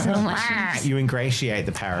 Those little mushrooms. You ingratiate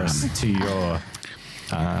the Paris to your.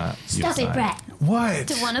 Stop it, side. Brett. What?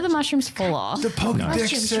 Did one of the mushrooms fall off? The Pokedex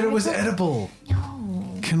said it was edible.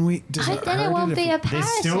 Can we? Then it won't be a There's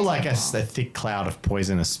parasite. still like a thick cloud of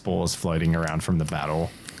poisonous spores floating around from the battle,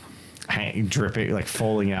 dripping, like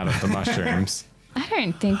falling out of the mushrooms. I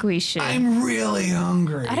don't think we should. I'm really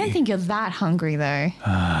hungry. I don't think you're that hungry though.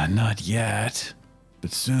 Not yet,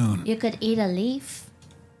 but soon. You could eat a leaf.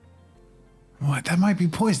 What? That might be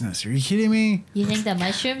poisonous. Are you kidding me? You think the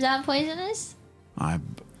mushrooms aren't poisonous?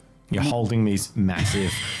 You're holding these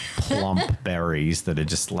massive plump berries that are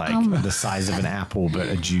just like the size of an apple, but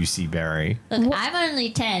a juicy berry. Look, I'm only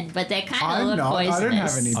 10, but they kind of I'm look not. poisonous. I don't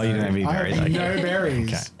have any. Oh, you don't have any I berries? Okay. No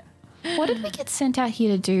berries. Okay. What did we get sent out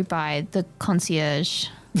here to do by the concierge?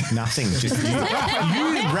 Nothing. Just you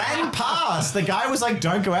ran past. The guy was like,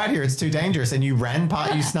 "Don't go out here. It's too dangerous." And you ran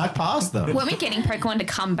past. You snuck past them. Weren't we getting Pokemon to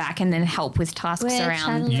come back and then help with tasks We're around?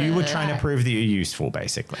 trying You were trying to prove that you're useful,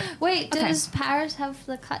 basically. Wait, Okay. does Paris have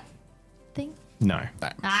the cut thing? No.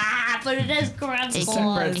 Ah, but it is grand It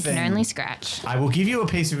sport. can only scratch. I will give you a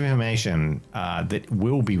piece of information that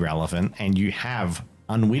will be relevant, and you have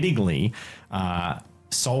unwittingly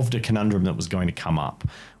solved a conundrum that was going to come up,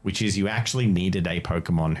 which is you actually needed a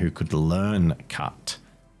Pokemon who could learn Cut.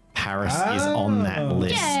 Paris is on that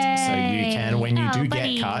list. So you can, when you do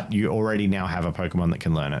buddy. get Cut, you already now have a Pokemon that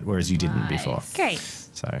can learn it, whereas you didn't before. Great.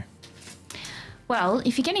 So Well,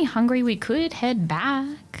 if you're getting hungry, we could head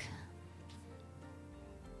back.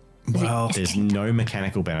 Well, there's no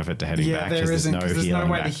mechanical benefit to heading back. there 'cause isn't, There's because no there's no healing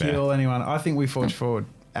way to back there. heal anyone. I think we forge forward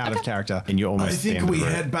out of character. And you're almost I at the think end of we the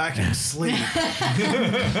route. head back and sleep.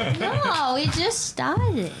 No, we just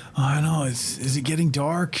started. I know. Is it getting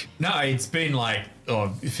dark? No, it's been like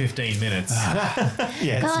 15 minutes.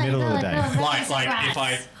 Yeah, it's the middle of the day. like if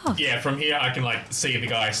I from here I can like see the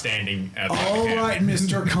guy standing at the All camp. right,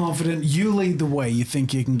 Mr. Confident, you lead the way. You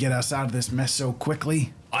think you can get us out of this mess so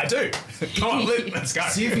quickly? I do. Come on, let's go.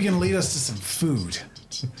 See if you can lead us to some food.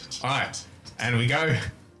 All right, and we go.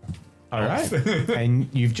 All right. And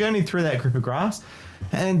you've journeyed through that group of grass,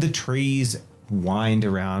 and the trees wind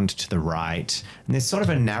around to the right. And there's sort of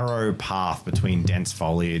a narrow path between dense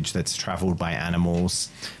foliage that's traveled by animals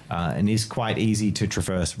and is quite easy to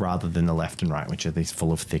traverse rather than the left and right, which are these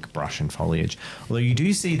full of thick brush and foliage. Although you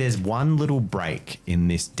do see there's one little break in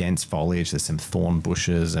this dense foliage. There's some thorn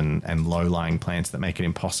bushes and low-lying plants that make it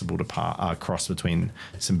impossible to cross between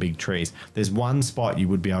some big trees. There's one spot you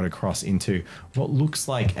would be able to cross into what looks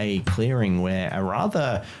like a clearing where a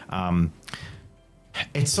rather...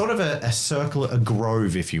 it's sort of a circle, a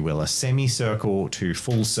grove, if you will, a semicircle to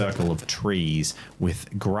full circle of trees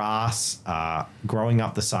with grass growing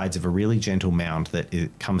up the sides of a really gentle mound that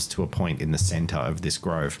it comes to a point in the center of this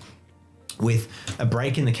grove, with a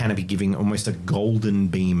break in the canopy giving almost a golden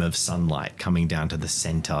beam of sunlight coming down to the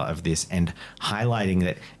center of this and highlighting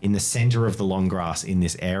that in the center of the long grass in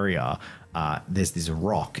this area, there's this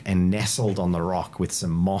rock, and nestled on the rock with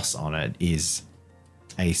some moss on it is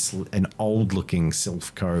an old-looking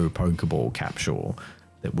Silphco Pokeball capsule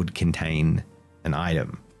that would contain an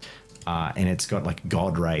item. And it's got like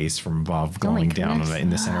god rays from above glowing down on it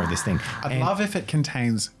in the center of this thing. I'd love if it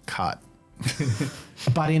contains cut.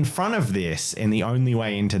 But in front of this, and the only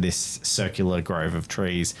way into this circular grove of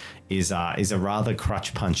trees is a rather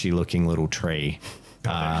crutch-punchy looking little tree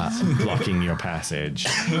blocking your passage.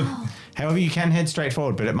 However, you can head straight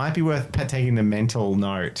forward, but it might be worth taking the mental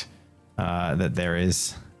note that there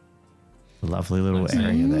is a lovely little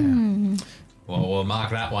area there. Well, we'll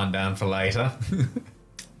mark that one down for later.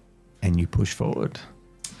 And you push forward.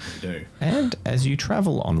 We do. And as you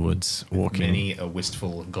travel onwards, walking... Many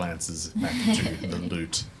wistful glances back to the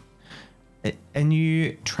loot. And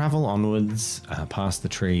you travel onwards past the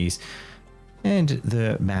trees, and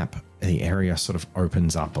the map, the area sort of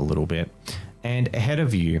opens up a little bit. And ahead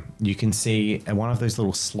of you, you can see one of those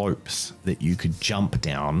little slopes that you could jump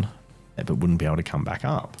down, but wouldn't be able to come back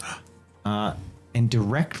up. And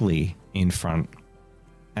directly in front,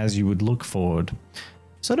 as you would look forward,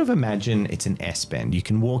 sort of imagine it's an S-bend. You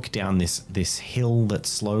can walk down this hill that's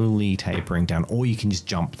slowly tapering down, or you can just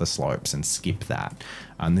jump the slopes and skip that.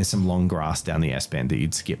 And there's some long grass down the S-bend that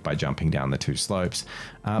you'd skip by jumping down the two slopes.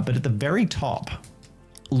 But at the very top,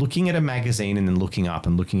 looking at a magazine and then looking up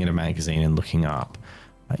and looking at a magazine and looking up,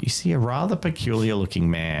 you see a rather peculiar looking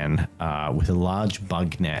man with a large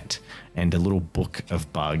bug net and a little book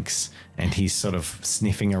of bugs, and he's sort of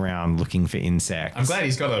sniffing around looking for insects. I'm glad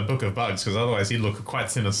he's got a book of bugs, because otherwise he'd look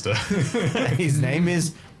quite sinister. His name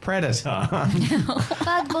is Predator.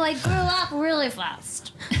 Bug boy grew up really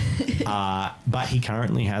fast. But he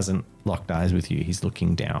currently hasn't locked eyes with you. He's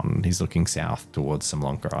looking down. He's looking south towards some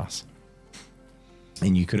long grass.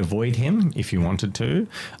 And you could avoid him if you wanted to.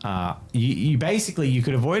 You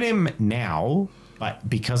could avoid him now, but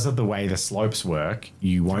because of the way the slopes work,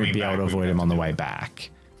 you won't Coming be able back, to we avoid have him on to the do way it. back.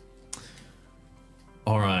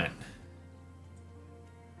 All right.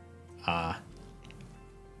 Let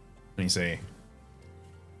me see.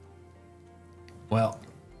 Well,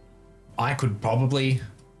 I could probably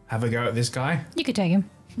have a go at this guy. You could take him.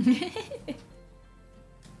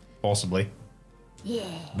 Possibly.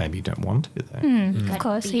 Maybe you don't want to, though. Of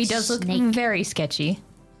course. He does look very sketchy.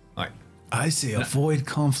 Like, I say avoid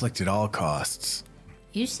conflict at all costs.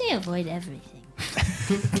 You say avoid everything.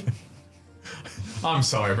 I'm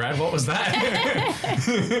sorry, Brad. What was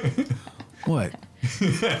that? What?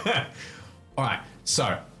 All right.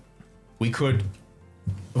 So, we could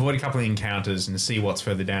avoid a couple of encounters and see what's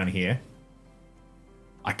further down here.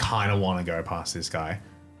 I kind of want to go past this guy.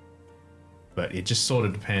 But it just sort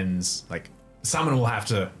of depends. Like, someone will have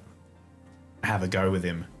to have a go with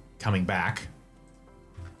him coming back.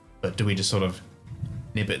 But do we just sort of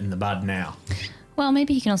nip it in the bud now? Well,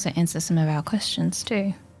 maybe he can also answer some of our questions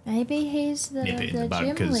too. Maybe he's the Nip it in the the bud gym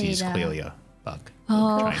because he's leader. clearly a bug.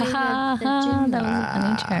 Oh, Could be ha the ha! gym That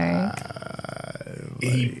was a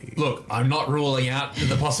funny joke. Look, I'm not ruling out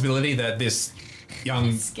the possibility that this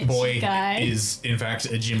young Sketchy boy guy. is in fact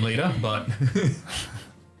a gym leader, but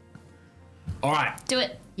all right. Do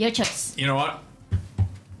it. Your choice. You know what?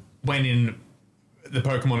 When in the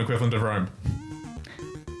Pokemon equivalent of Rome.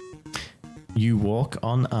 You walk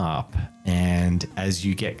on up, and as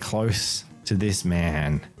you get close to this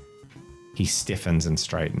man, he stiffens and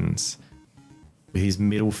straightens. With his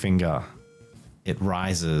middle finger, it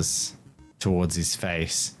rises towards his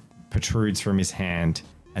face, protrudes from his hand,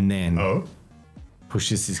 and then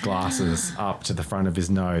pushes his glasses up to the front of his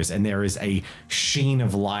nose, and there is a sheen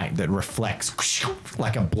of light that reflects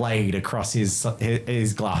like a blade across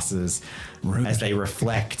his glasses as they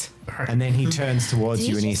reflect. And then he turns towards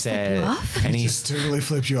you and he says, and he Totally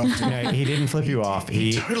flipped you off. no, he didn't flip you off.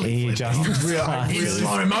 He just In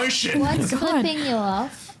slow motion. What's flipping you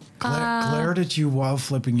off? glared at you while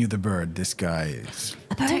flipping you the bird. This guy is.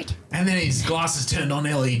 A bird. And then his glasses turned on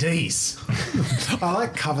LEDs. I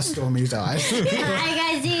like cover Stormy's eyes. I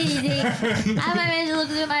can't see anything. I'm meant to look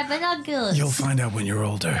through my binoculars. You'll find out when you're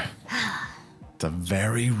older. It's a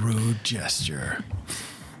very rude gesture.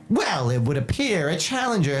 Well, it would appear a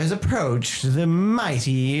challenger has approached the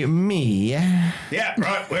mighty me. Yeah,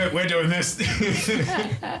 right. We're doing this.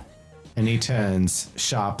 And he turns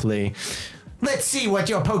sharply. Let's see what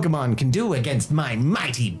your Pokemon can do against my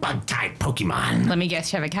mighty bug-type Pokemon. Let me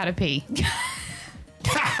guess, you have a Caterpie.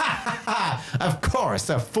 Of course,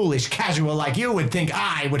 a foolish casual like you would think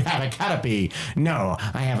I would have a Caterpie. No,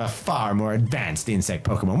 I have a far more advanced insect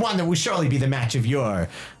Pokemon, one that will surely be the match of your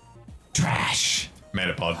trash.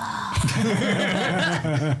 Metapod.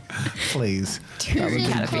 Please. That would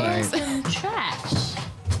Caterpie. some trash.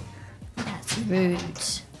 That's rude.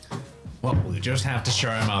 Well, we'll just have to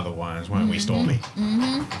show him otherwise, won't we, Stormy?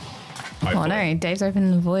 Oh no, Dave's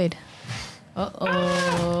opened the void.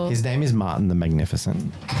 Uh-oh. His name is Martin the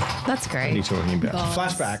Magnificent. That's What are you great. talking about?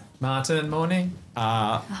 Flashback. Martin Morning.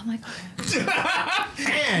 Oh my god.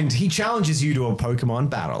 And he challenges you to a Pokemon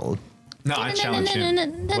battle. No, I challenge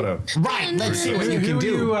him. What a... Right, let's see what you can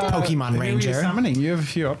do, Pokemon Who are you Ranger. summoning? You have a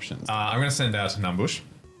few options. I'm going to send out Numbush,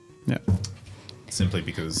 Yeah. simply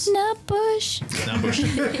because Nut bush.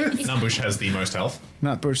 Numbush has the most health.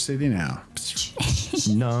 Nutbush City now.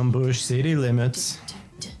 Numbush city limits.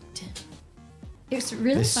 It's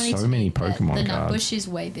really There's funny so to many me that Pokemon the cards. nutbush is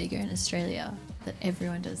way bigger in Australia, that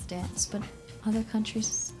everyone does dance, but other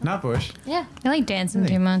countries, Nutbush. yeah, I like dancing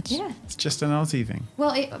Really? too much. yeah. It's just an Aussie thing.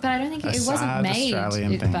 Well, but I don't think A it wasn't sad made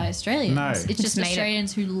Australian thing. by Australians. No. It's Just just made it.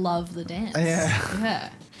 Australians who love the dance. Yeah. Yeah.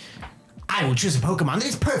 I will choose a Pokemon that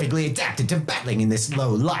is perfectly adapted to battling in this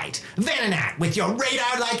low light. Venonat, with your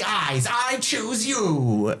radar-like eyes, I choose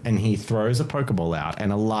you! And he throws a Pokeball out,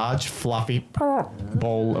 and a large, fluffy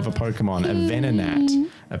ball of a Pokemon, a Venonat,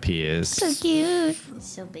 appears. So cute.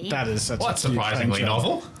 So big. That is such What's a cute surprisingly franchise.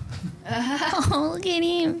 novel? Oh, look at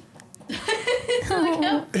him.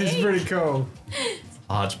 It's pretty cool.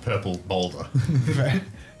 Large purple boulder.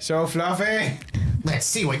 So fluffy. Let's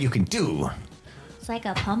see what you can do. It's like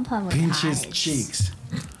a pom-pom with Pinch his eyes. cheeks.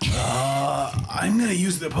 I'm gonna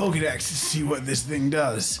use the Pokedex to see what this thing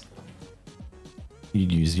does. You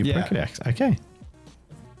use your Yeah. Pokedex. Okay.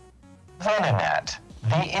 Venonat,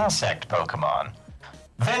 the insect Pokemon.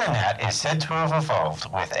 Venonat is said to have evolved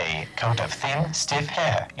with a coat of thin, stiff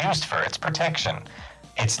hair used for its protection.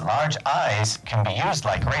 Its large eyes can be used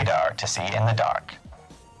like radar to see in the dark.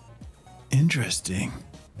 Interesting.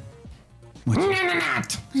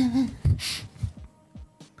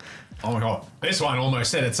 Oh my god, this one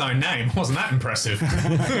almost said its own name. Wasn't that impressive?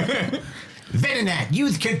 Venonat,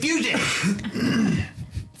 use confusion!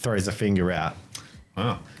 Throws a finger out.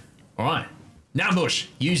 Oh. Alright. Numbush,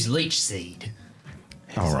 use Leech Seed.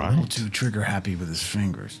 All A right. little too trigger happy with his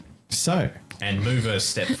fingers. So, And move a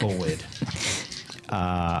step forward.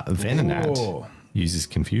 Venonat Whoa. uses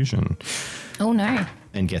confusion Oh no.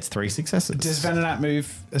 and gets 3 successes. Does Venonat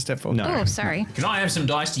move a step forward? No. Oh, sorry. Can I have some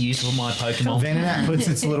dice to use for my Pokemon? Venonat puts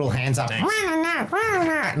its little hands up Thanks.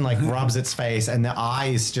 and like rubs its face, and the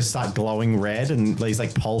eyes just start glowing red, and these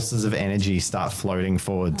like pulses of energy start floating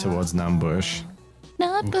forward towards Numbush.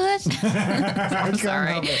 Nut bush. I'm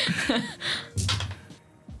sorry.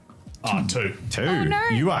 Ah, 2. 2. Oh, no.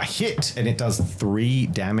 You are hit, and it does 3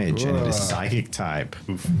 damage, and it is psychic type.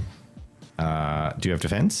 Oof. Do you have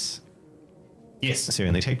defense? Yes. So you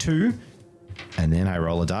only take 2, and then I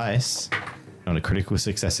roll a dice. On a critical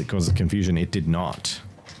success, it causes confusion. It did not.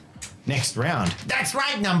 Next round. That's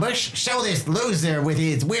right, Numbush. Show this loser with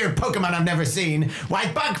his weird Pokemon I've never seen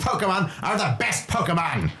why bug Pokemon are the best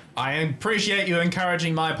Pokemon. I appreciate you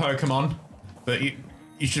encouraging my Pokemon, but you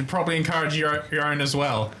should probably encourage your own as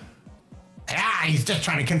well. Ah, he's just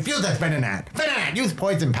trying to confuse us, Venonat. Venonat, use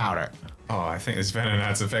poison powder. Oh, I think this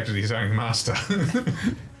Venonat's affected his own master.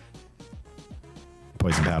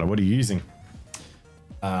 Poison powder, what are you using?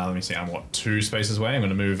 Let me see, I'm 2 spaces away? I'm going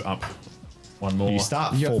to move up 1 more. You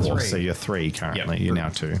start You're 4, 3. so you're 3 currently. Yep. You're now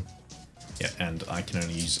 2. Yeah, and I can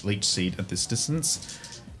only use Leech Seed at this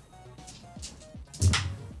distance.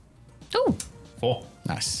 Ooh. 4.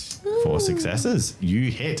 Nice. 4 successes.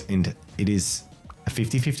 You hit, and it is a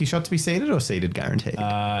 50-50 shot to be seeded or seeded guaranteed?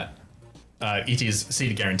 It is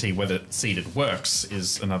seeded guarantee. Whether seeded works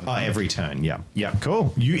is another thing. Every turn, yeah. Yeah,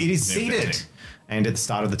 cool. It is Yeah, seeded. okay. And at the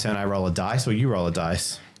start of the turn, I roll a dice, or you roll a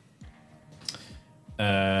dice.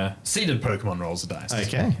 Seeded Pokemon rolls a dice.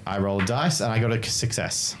 Okay, I roll a dice, and I got a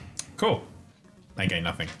success. Cool. I gain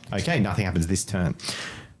nothing. Okay, nothing happens this turn.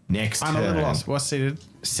 Next I'm turn. a little lost. What's seated?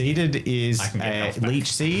 Seeded is I can get a health back.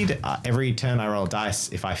 leech seed. Every turn I roll a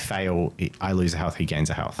dice. If I fail, I lose a health. He gains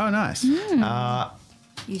a health. Oh, nice.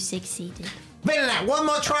 You succeeded. Venonat, one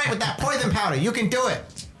more try with that poison powder. You can do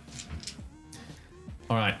it.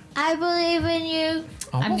 All right. I believe in you.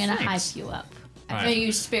 Oh, I'm gonna thanks. hype you up. All I'm right. gonna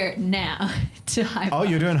use spirit now to hype. Oh, up.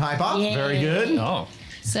 you're doing hype up? Yeah. Very good. Oh.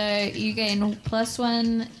 So you gain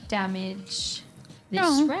 +1 damage this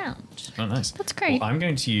Oh. round. Oh, nice. That's great. Well, I'm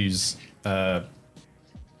going to use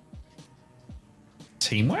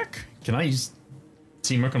teamwork. Can I use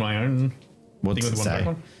teamwork on my own? What's thing it with one say?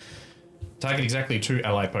 Pokemon? Target exactly 2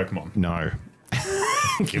 allied Pokemon. No.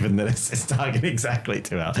 Given that it says target exactly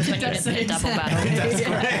 2 hours. When you get a double battle.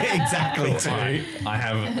 Exactly 2. I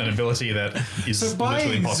have an ability that is So by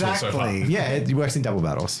literally impossible so far. exactly. Yeah, it works in double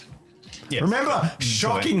battles. Yes. Remember,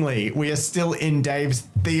 shockingly, we are still in Dave's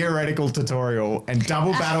theoretical tutorial, and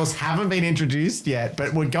double battles haven't been introduced yet,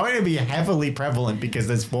 but we're going to be heavily prevalent because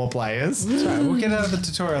there's 4 players. Sorry, we'll get out of the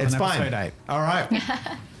tutorial It's in fine. episode 8. All right.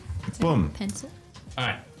 Boom. Pencil. All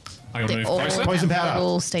right. I'm going to They move all closer. Poison have powder. a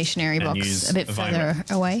little stationary And box use a bit the vine further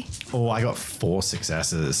away. Oh, I got 4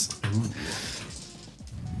 successes.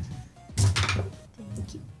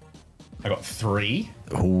 I got 3.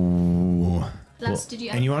 Ooh. Plus, did you?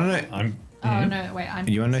 And you want to know? I'm. Oh no! Wait, I'm.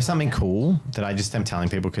 You want to know something cool that I just am telling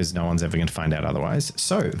people because no one's ever going to find out otherwise?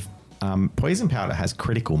 So, poison powder has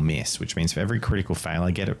critical miss, which means for every critical fail I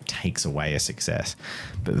get, it takes away a success.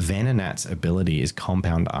 But Venonat's ability is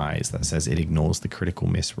compound eyes that says it ignores the critical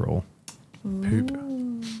miss rule. Poop.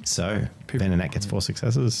 So, Venonat gets 4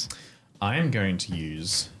 successes. I am going to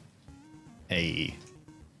use a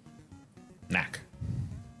knack.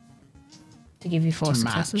 To give you 4 To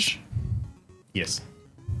successes. match. Yes.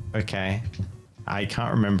 Okay. I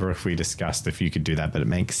can't remember if we discussed if you could do that, but it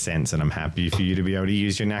makes sense, and I'm happy for you to be able to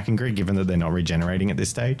use your knack and grid, given that they're not regenerating at this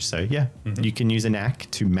stage. So, yeah, you can use a knack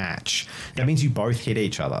to match. That means you both hit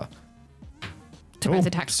each other. To both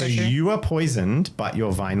attacks So go through. you are poisoned, but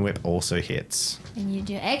your Vine Whip also hits. And you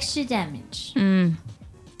do extra damage.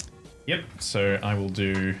 Yep. So I will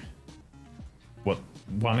do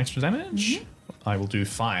 1 extra damage. I will do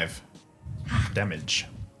 5 damage.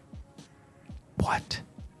 What?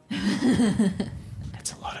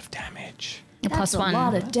 That's a lot of damage. A plus That's one. a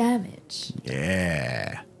lot of damage.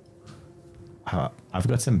 Yeah. I've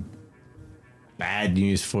got some bad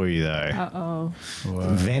news for you, though. Oh.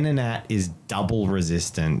 Venonat is double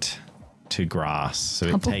resistant to grass, so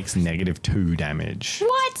it Double? takes -2 damage.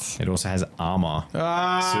 What? It also has armor, so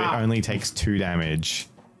it only takes 2 damage.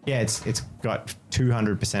 Yeah, it's got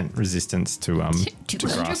 200% resistance to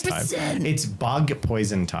grass type. 200%. It's bug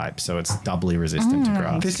poison type, so it's doubly resistant to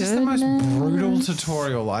grass. This is the most brutal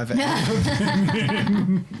tutorial I've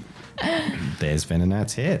ever. There's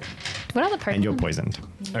Venonat's hit, What other Pokemon? and you're poisoned.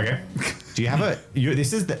 Okay. Do you have a?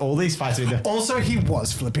 This is all these fights are the Also, he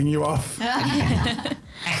was flipping you off.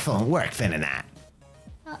 excellent work, Venonat.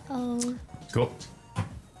 Oh. Cool. All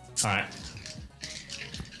right.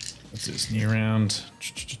 Let's do this new round.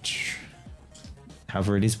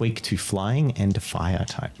 However, it is weak to flying and fire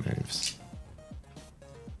type moves.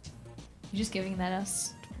 You're just giving that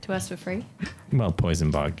to us for free? Well, poison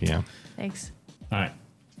bug, yeah. Thanks. All right.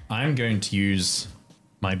 I'm going to use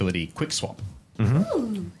my ability Quick Swap.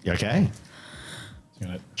 You okay? I'm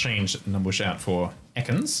going to change Numbush out for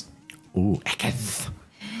Ekans. Ooh, Ekans.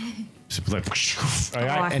 So like, all Oh,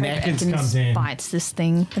 I right, and hope Ekans comes in. bites this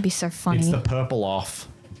thing. That'd be so funny. It's the purple off.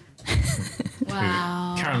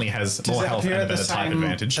 Wow. Currently has Does more it health appear and a at the better type same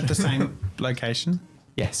advantage. at the same location?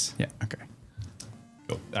 Yes. Yeah. Okay.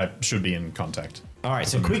 Cool. Should be in contact. All right,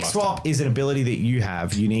 so From quick last swap is an ability that you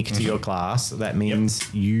have unique to your class. That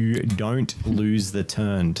means you don't lose the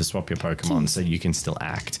turn to swap your Pokemon, so you can still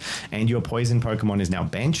act. And your poison Pokemon is now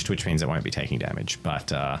benched, which means it won't be taking damage,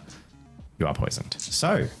 but you are poisoned.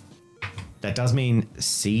 So that does mean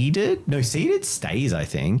seeded? No, seeded stays, I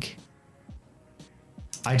think.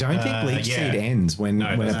 I don't think Leech yeah. Seed ends when,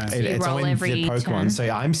 No, it when doesn't. it's roll only every the Pokemon. turn. So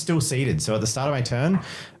I'm still seeded. So at the start of my turn,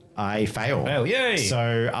 I fail. Fail, yay.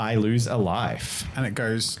 So I lose a life. And it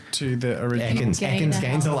goes to the original. Ekans Gain a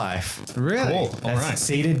gains a health. life. Really? Cool. All That's right.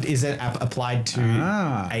 seeded is it applied to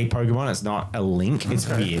a Pokemon. It's not a link. It's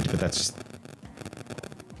weird, but that's just.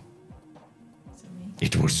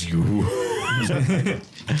 It was you.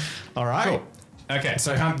 All right. Cool. Okay.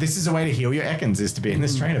 So this is a way to heal your Ekans is to be in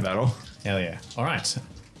this trainer battle. Hell yeah. All right.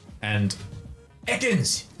 And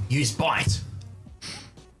Ekans, use bite.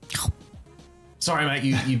 Sorry, mate.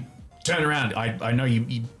 You turn around. I know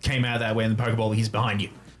you came out that way in the Pokeball. He's behind you.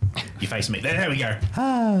 You face me. There we go.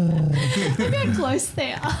 Look how close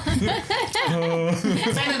they are.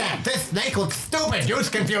 This snake looks stupid. Use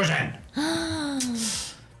confusion.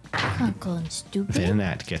 I'm calling stupid.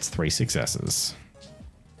 Venonat gets 3 successes.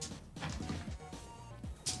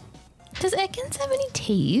 Does Ekans have any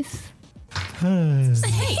teeth?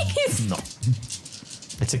 No.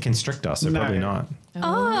 It's a constrictor, so No. probably not.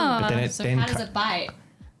 Oh. But then it So then how does it bite?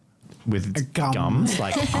 with gum. gums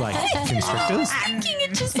like constrictors.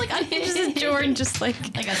 it just like unhinges his jaw and just like.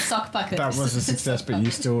 Like a sock bucket. That was a success, but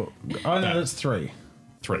you still. Oh no, that's 3.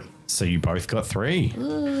 3. So you both got 3.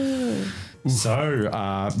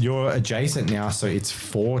 So you're adjacent now, so it's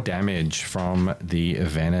 4 damage from the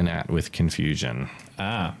Venonat with confusion,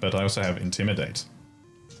 Ah, but I also have Intimidate.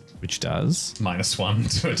 which does.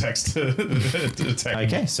 -1 to attacks to attack.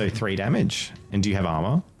 Okay, so 3 damage. And do you have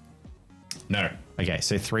armor? No. Okay,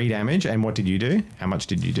 so 3 damage. And what did you do? How much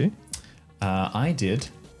did you do? I did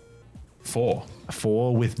 4.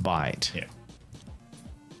 4 with bite. Yeah.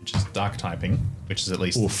 Which is dark typing, which is at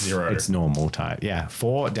least 0. It's normal type. Yeah,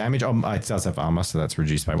 4 damage. It does have armor, so that's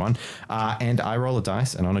reduced by 1. And I roll a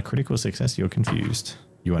dice, and on a critical success, you're confused.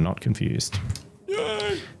 You are not confused.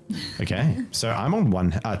 Yay! Okay, so I'm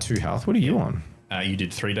on 2 health. What are you on? You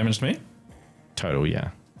did 3 damage to me. Total, yeah.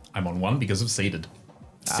 I'm on 1 because of Seeded.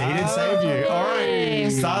 Seeded saved you. All right.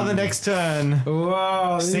 Start of the next turn.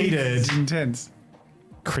 Whoa, this Seeded. is intense.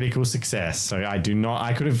 Critical success. So I do not.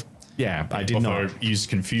 I could have. Yeah, I did Although not. used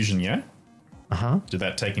Confusion, yeah? Uh-huh. Did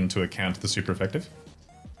that take into account the super effective?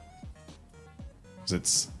 Because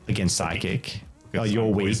it's Against psychic. Oh, It's you're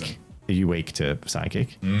on weak. poison. Are you weak to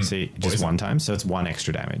psychic? See, just poison. 1 time. So it's 1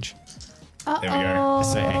 extra damage. there we go.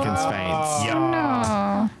 So Ekans faints.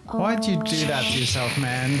 Yeah. Why'd you do that to yourself,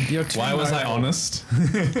 man? You're too Why was I noble. honest?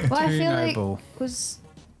 Well, I Too feel noble. like was.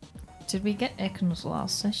 Did we get Ekans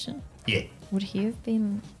last session? Yeah. Would he have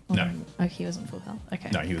been? No. Oh, he wasn't full health. Okay.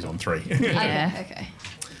 No, he was on 3. Yeah. Okay.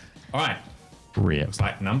 All right. Rip. Looks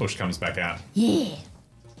like an ambush comes back out. Yeah.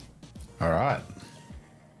 All right.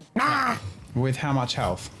 With how much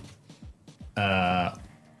health?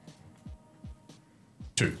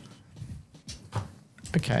 2.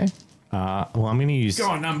 Okay. Well, I'm going to use Go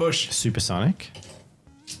on, ambush. Supersonic.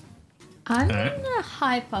 I'm Alright. gonna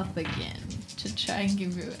hype up again to try and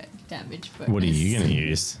give you a damage bonus. What are you going to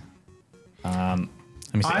use? Let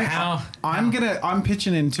me see. I'm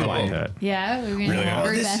pitching into Oh, I hurt. Yeah, we're gonna Really? have Oh,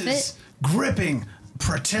 group this effort. is gripping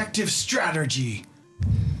protective strategy.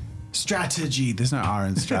 Strategy. There's no R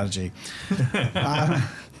in strategy.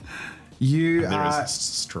 You There is are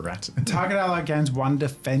strat. target ally gains 1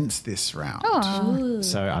 defense this round.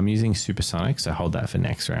 So I'm using Supersonic, so hold that for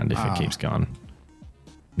next round if it keeps going.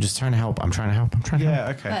 I'm just trying to help. I'm trying to help. Yeah,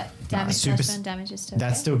 okay. But damage Super- plus 1 damage is still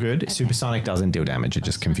That's okay? still good. Okay. Supersonic doesn't deal damage. It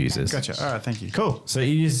just confuses. Gotcha. All right, thank you. Cool. So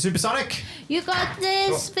you use Supersonic. You got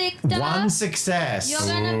this, Victor. 1 success. You're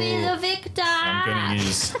gonna be the victor. I'm going to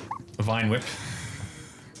use Vine Whip.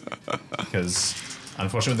 Because,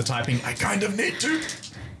 unfortunately, with the typing, I kind of need to.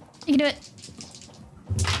 You can do it.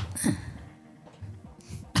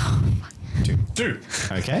 2.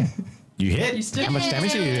 Okay. You hit. You still- How much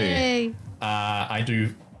damage do you do? Yay. I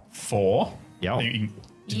do 4. Yo. Did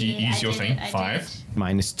you I use your did thing? it, I 5. did.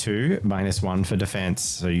 -2, -1 for defense.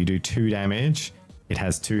 So you do 2 damage. It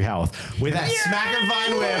has 2 health. With that smack of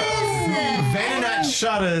Vine Whip, Venonat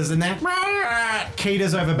shudders and then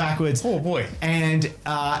teeters over backwards. Oh boy. And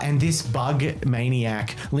this bug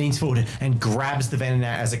maniac leans forward and grabs the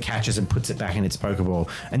Venonat as it catches and puts it back in its Pokeball,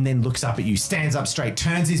 and then looks up at you, stands up straight,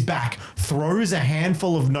 turns his back, throws a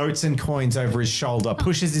handful of notes and coins over his shoulder,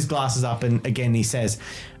 pushes his glasses up, and again he says,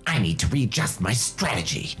 I need to readjust my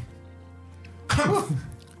strategy.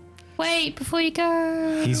 Wait, before you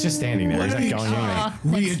go. He's just standing there. He's not going anywhere.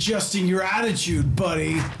 Readjusting your attitude,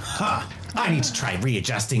 buddy. Huh. I need to try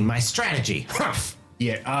readjusting my strategy. Humph.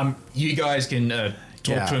 Yeah, you guys can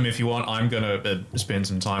talk to him if you want. I'm going to spend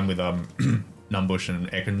some time with Numbush and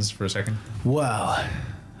Ekans for a second. Well,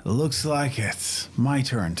 looks like it's my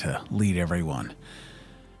turn to lead everyone.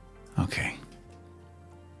 Okay.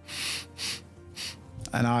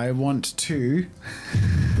 And I want to...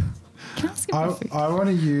 Can I ask you I want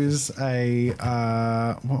to use a...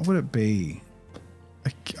 what would it be?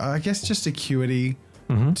 I guess just acuity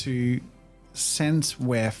to sense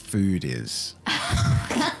where food is.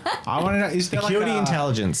 I want to know... Is there Acuity like a,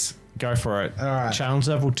 intelligence. Go for it. All right. Challenge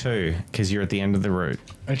level 2, because you're at the end of the route.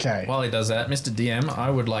 Okay. While he does that, Mr. DM, I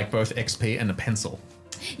would like both XP and a pencil.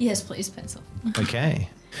 Yes, please, pencil. Okay.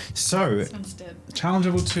 So, Instead. Challenge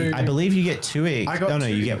level 2. I believe you get 2 each. I got no,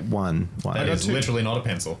 2. you get 1. That is literally not a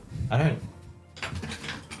pencil. I don't...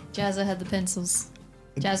 Jazza had the pencils.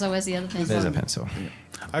 Jazza, where's the other pencil? There's a pencil.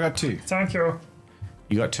 I got 2. Thank you.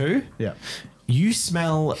 You got 2? Yeah. You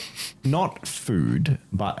smell not food,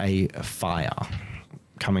 but a fire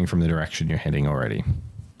coming from the direction you're heading already.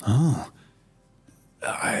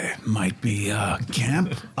 I might be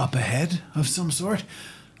camp up ahead of some sort.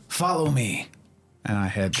 Follow me. And I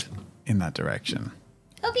head in that direction.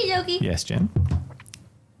 Okie dokie. Yes, Jen?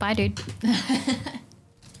 Bye, dude.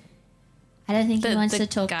 I don't think he wants the to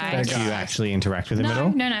talk guy. to us. Do you actually interact with him at No,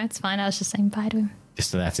 all? no, it's fine. I was just saying bye to him.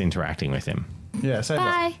 So that's interacting with him. Yeah, say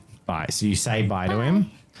Bye. Bye. So you say bye to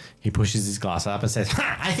him. He pushes his glass up and says,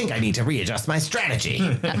 ha, I think I need to readjust my strategy.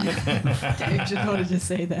 Dave just wanted to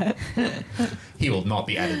say that. He will not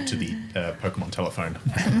be added to the Pokemon telephone.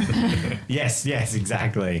 Yes,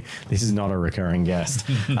 exactly. This is not a recurring guest.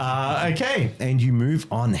 Okay, and you move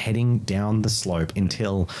on heading down the slope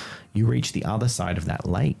until you reach the other side of that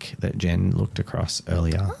lake that Jen looked across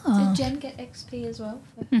earlier. Did Jen get XP as well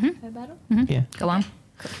for her battle? Yeah. Go on.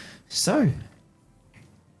 So,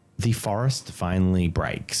 the forest finally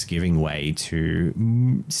breaks, giving way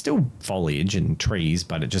to still foliage and trees,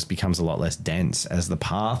 but it just becomes a lot less dense as the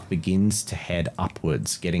path begins to head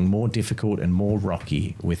upwards, getting more difficult and more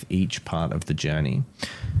rocky with each part of the journey.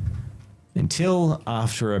 Until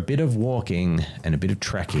after a bit of walking and a bit of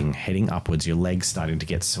trekking, heading upwards, your legs starting to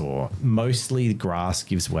get sore. Mostly the grass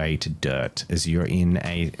gives way to dirt as you're in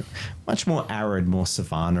a much more arid, more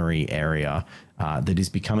savanna-y area that is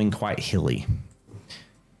becoming quite hilly.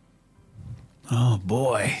 Oh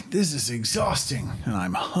boy, this is exhausting, and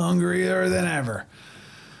I'm hungrier than ever.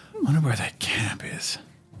 Wonder where that camp is.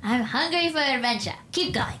 I'm hungry for adventure.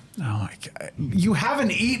 Keep going. Oh my god. You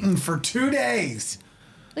haven't eaten for 2 days.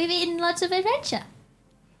 We've eaten lots of adventure.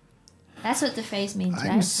 That's what the phrase means,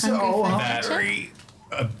 right? I'm so adventure? hungry.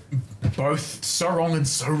 Both so wrong and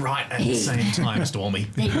so right at the same time, Stormy.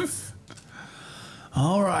 Yes.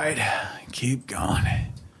 All right, keep going.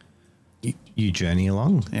 You journey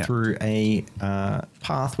along Yeah. through a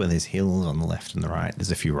path where there's hills on the left and the right.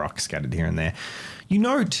 There's a few rocks scattered here and there. You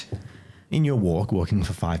note in your walking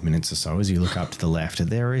for 5 minutes or so, as you look up to the left,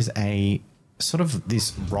 there is a sort of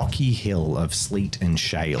this rocky hill of sleet and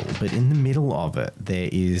shale, but in the middle of it, there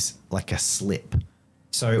is like a slip.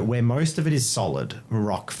 So where most of it is solid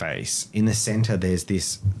rock face, in the center, there's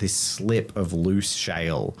this slip of loose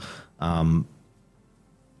shale. No,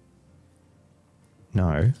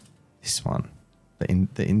 this one.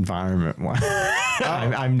 The environment one.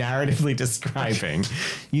 I'm narratively describing.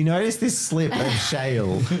 You notice this slip of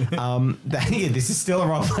shale. This is still a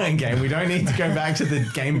role-playing game. We don't need to go back to the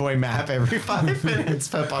Game Boy map every 5 minutes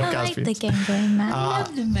per podcast. I like the Game Boy map.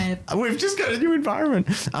 Love the map. We've just got a new environment.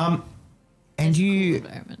 And you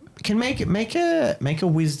Environment. can make a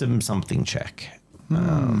wisdom something check.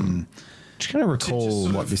 Just kind of recall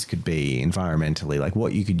what this could be environmentally, like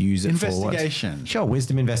what you could use it for. Investigation. Sure,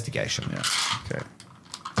 wisdom investigation. Yeah. Okay.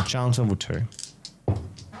 Challenge level 2.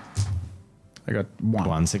 I got 1.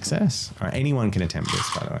 1 success. All right, anyone can attempt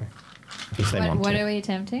this, by the way, if they want What to. are we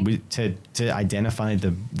attempting? To identify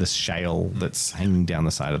the shale that's hanging down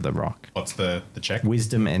the side of the rock. What's the check?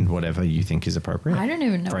 Wisdom and whatever you think is appropriate. I don't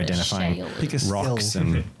even know for what a identifying shale Pick a is. rocks skill.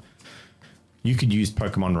 and. You could use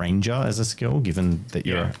Pokemon Ranger as a skill, given that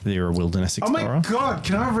you're a wilderness Oh explorer. my god,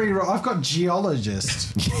 can I reroll? I've got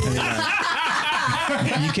geologist.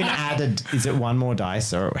 You can add is it one more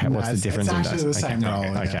dice or what's the difference in It's dice? actually the same roll.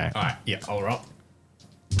 Okay. All right, yeah, I'll roll.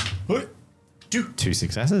 Two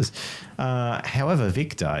successes. However,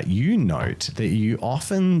 Victor, you note that you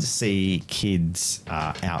often see kids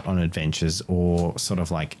out on adventures or sort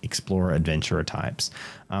of like explorer adventurer types.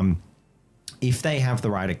 If they have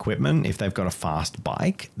the right equipment, if they've got a fast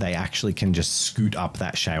bike, they actually can just scoot up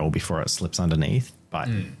that shale before it slips underneath. But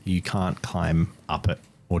you can't climb up it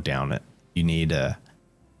or down it. You need a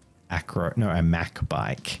Mac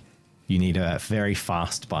bike. You need a very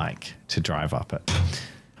fast bike to drive up it.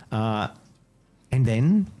 And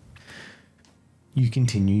then you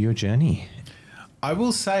continue your journey. I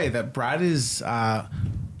will say that Brad is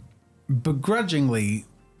begrudgingly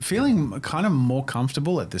feeling kind of more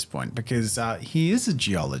comfortable at this point because he is a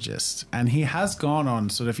geologist and he has gone on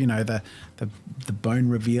sort of, the bone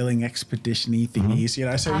revealing expedition-y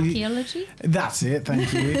thingies, So Archaeology? That's it.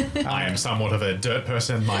 Thank you. I am somewhat of a dirt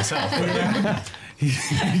person myself.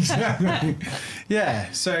 Exactly.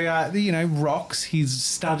 Yeah. So, rocks. He's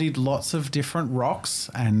studied lots of different rocks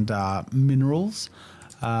and minerals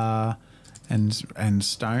and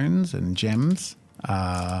stones and gems.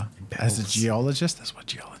 As a geologist, that's what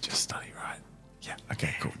geologists study, right? Yeah.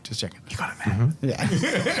 Okay, cool. Just checking. You got it, man.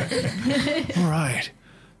 Yeah. All right.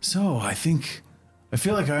 So I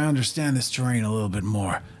feel like I understand this terrain a little bit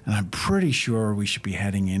more, and I'm pretty sure we should be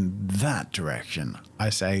heading in that direction, I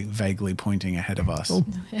say, vaguely pointing ahead of us.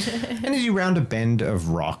 And as you round a bend of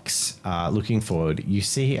rocks, looking forward, you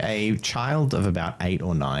see a child of about 8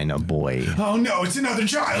 or 9, a boy, Oh no, it's another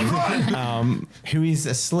child! Run! who is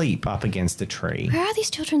asleep up against a tree. Where are these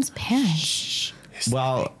children's parents?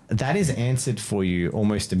 Well, that is answered for you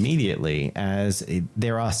almost immediately, as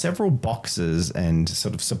there are several boxes and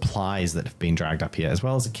sort of supplies that have been dragged up here, as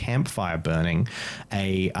well as a campfire burning,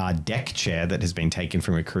 a deck chair that has been taken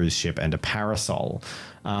from a cruise ship, and a parasol,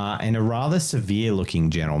 and a rather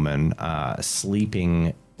severe-looking gentleman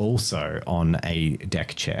sleeping also on a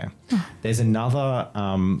deck chair. There's another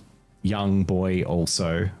young boy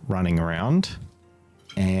also running around.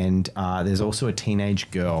 And there's also a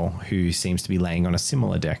teenage girl who seems to be laying on a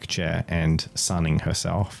similar deck chair and sunning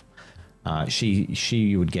herself. She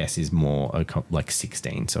you would guess is more like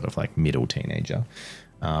 16, sort of like middle teenager.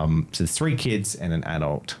 So there's 3 kids and an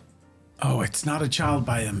adult. Oh, it's not a child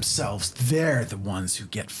by themselves. They're the ones who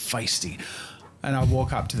get feisty. And I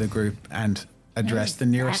walk up to the group and address the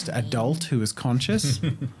nearest adult who is conscious.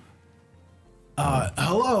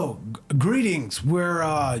 Hello, greetings.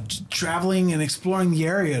 We're traveling and exploring the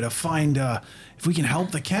area to find if we can help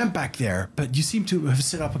the camp back there. But you seem to have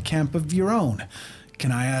set up a camp of your own.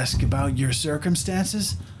 Can I ask about your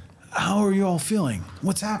circumstances? How are you all feeling?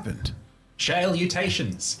 What's happened?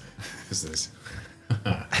 Salutations. Is this?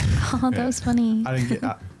 Oh, that was funny. I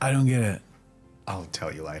don't get it. I'll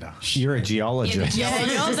tell you later. You're a geologist. Yeah,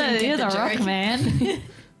 you're the rock man.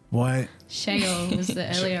 What? Shale was the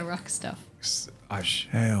earlier rock stuff.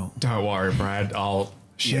 Shale. Don't worry, Brad.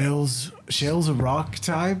 Shale's a rock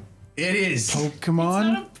type It is.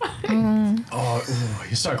 Pokemon. Oh,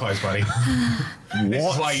 you're so close, buddy. This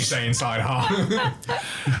is why you stay inside, huh?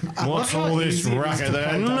 What's all this racket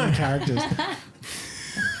then? Characters.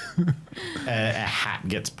 A hat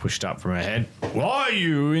gets pushed up from her head. Why are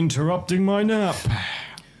you interrupting my nap?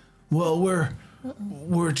 Well,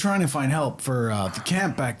 we're trying to find help for the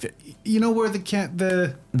camp back there. You know where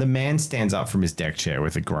the man stands up from his deck chair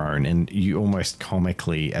with a groan, and you almost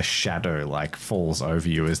comically, a shadow like falls over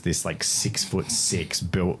you as this like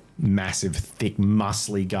 6'6" built, massive, thick,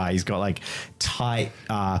 muscly guy. He's got like tight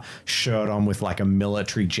shirt on with like a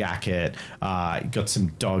military jacket. Got some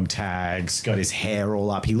dog tags. Got his hair all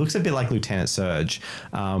up. He looks a bit like Lieutenant Surge.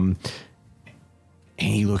 And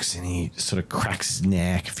he looks and he sort of cracks his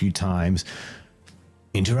neck a few times.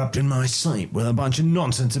 Interrupting my sleep with a bunch of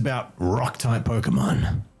nonsense about rock-type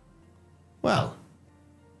Pokemon. Well,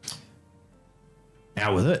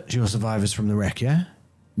 out with it. You're survivors from the wreck, yeah?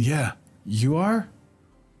 Yeah, you are?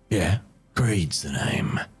 Yeah, Creed's the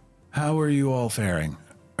name. How are you all faring?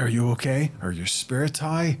 Are you okay? Are your spirits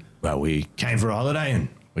high? Well, we came for a holiday and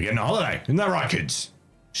we're getting a holiday. Isn't that right, kids?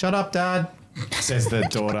 Shut up, Dad, says the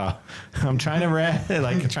daughter. I'm trying to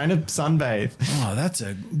trying to sunbathe. Oh, that's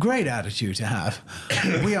a great attitude to have.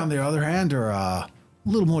 We, on the other hand, are a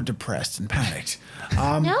little more depressed and panicked.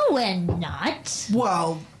 No, we're not.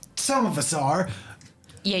 Well, some of us are.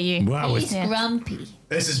 Yeah, you. Wow, He's grumpy.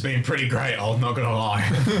 This has been pretty great, I'm not gonna lie.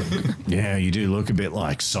 yeah, you do look a bit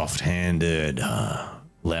like soft-handed,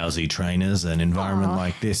 lousy trainers. An environment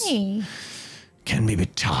like this Hey. can be a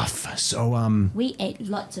bit tough. So, We ate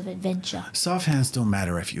lots of adventure. Soft hands don't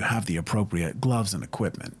matter if you have the appropriate gloves and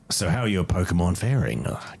equipment. so how are your Pokemon faring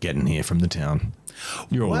getting here from the town?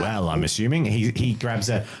 You're well, I'm assuming. He grabs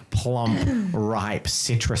a plump, ripe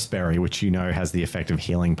citrus berry, which you know has the effect of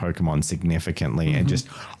healing Pokemon significantly, and just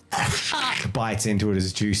bites into it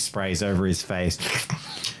as juice sprays over his face.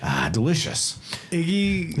 Delicious.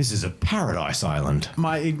 Iggy, This is a paradise island.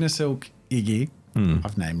 my Ignisilk Iggy,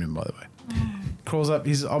 I've named him by the way, crawls up,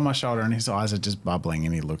 he's on my shoulder and his eyes are just bubbling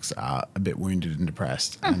and he looks a bit wounded and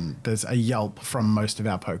depressed. And there's a yelp from most of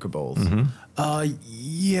our Pokeballs.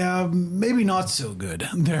 Yeah, maybe not so good.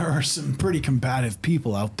 There are some pretty combative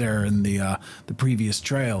people out there in the previous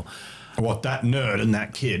trail. What, that nerd and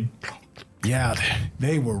that kid? Yeah,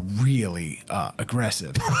 they were really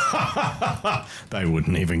aggressive. They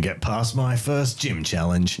wouldn't even get past my first gym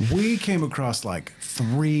challenge. We came across like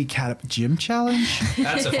 3 gym challenge?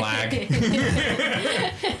 That's a flag.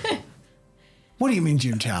 What do you mean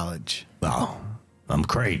gym challenge? Well, I'm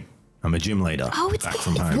Creed. I'm a gym leader. Oh, it's back the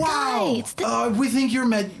from home. guy. It's the We think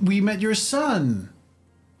we met your son.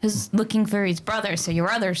 who's looking for his brother, so your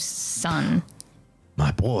other son.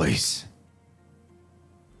 My boys.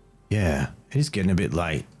 Yeah, it is getting a bit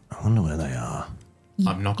late. I wonder where they are.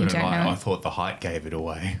 I'm not going to don't lie. know? I thought the height gave it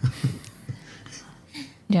away.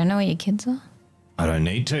 Do I know where your kids are? I don't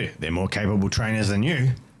need to. They're more capable trainers than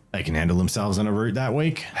you. They can handle themselves on a route that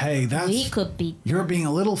week. Hey, We could be. you're being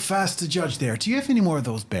a little fast to judge there. Do you have any more of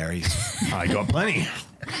those berries? I got plenty.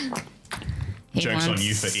 He Joke's on wants-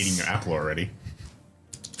 you for eating your apple already.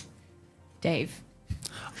 Dave.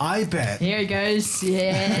 I bet. Here he goes.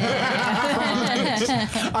 Yeah.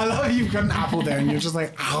 I love you've got an apple there and you're just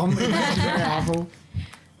like, imaginary apple.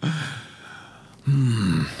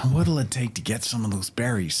 What'll it take to get some of those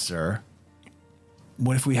berries, sir?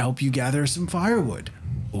 What if we help you gather some firewood?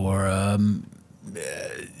 Or,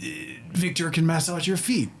 Victor can massage your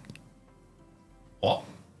feet. What?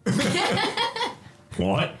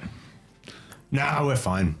 What? Nah, we're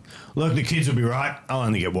fine. Look, the kids will be right. I'll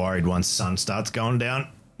only get worried once sun starts going down.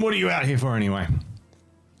 What are you out here for anyway?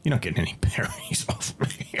 You're not getting any berries off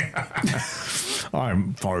me.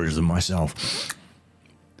 I'm foraged them myself.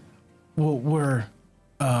 Well, we're,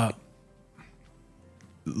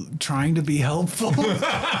 trying to be helpful.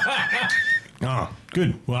 Oh,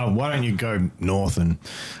 good. Well, why don't you go north? And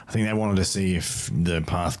I think they wanted to see if the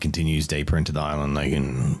path continues deeper into the island. They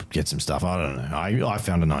can get some stuff. I don't know. I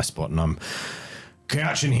found a nice spot, and I'm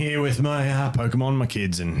couching here with my Pokemon, my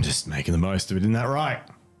kids, and just making the most of it. Isn't that right?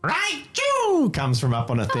 Raichu comes from up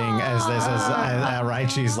on a thing as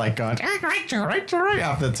Raichu's like going Raichu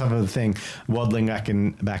up the top of the thing, waddling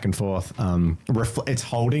back and forth. It's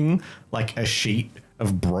holding like a sheet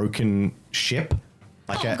of broken ship.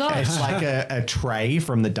 It's like a tray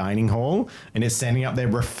from the dining hall, and it's standing up there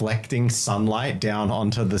reflecting sunlight down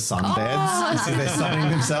onto the sunbeds. So they're sunning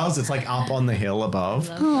themselves. It's like up on the hill above.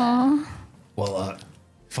 Well,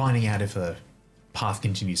 finding out if a path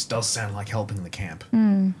continues does sound like helping the camp.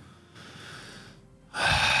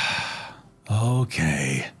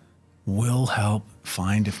 Okay. We'll help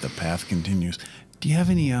find if the path continues. Do you have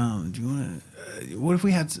any, do you want to, what if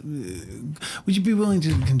we had, would you be willing to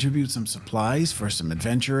contribute some supplies for some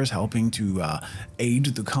adventurers helping to aid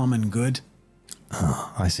the common good?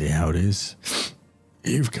 I see how it is.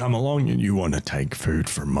 You've come along and you want to take food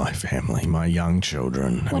from my family, my young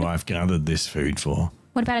children, who I've gathered this food for.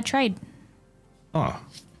 What about a trade? Oh,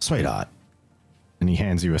 sweetheart. And he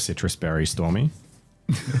hands you a citrus berry, Stormy.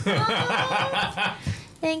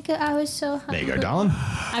 Thank you. I was so hungry. There you go, darling.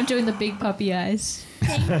 I'm doing the big puppy eyes.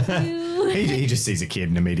 Thank you. He just sees a kid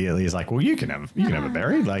and immediately is like, well, you can have a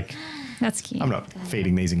berry. Like, That's cute. I'm not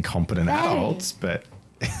feeding these incompetent adults, but...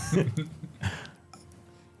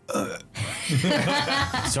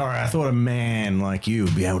 Sorry, I thought a man like you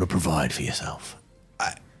would be able to provide for yourself.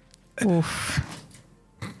 Oof.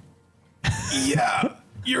 Yeah,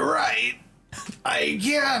 you're right. I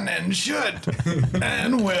can and should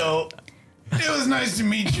and will. It was nice to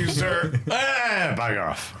meet you, sir. Bugger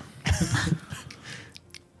off.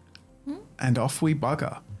 And off we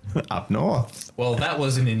bugger. Up north. Well, that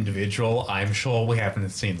was an individual I'm sure we haven't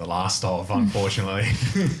seen the last of, unfortunately.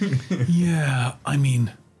 Yeah, I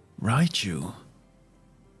mean, Raichu.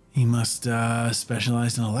 He must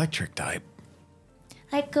specialize in electric type.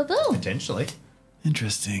 Like Kaboom. Potentially.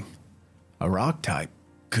 Interesting. A rock type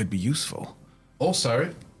could be useful.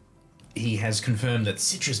 Also, he has confirmed that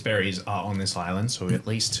citrus berries are on this island, so at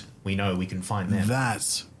least we know we can find them.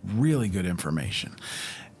 That's really good information.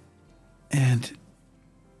 And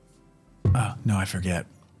no, I forget.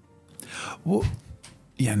 Well,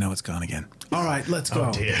 Yeah, no, it's gone again. All right, let's go.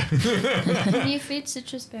 Oh dear. Can you feed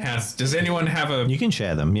citrus berries? Does anyone have You can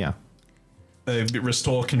share them, yeah. a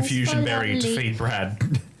restore confusion so berry to lovely. feed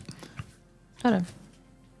Brad? Hold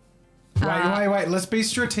on. Wait. Let's be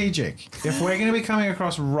strategic. If we're going to be coming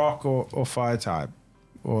across rock or fire type,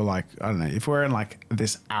 or like, I don't know, if we're in like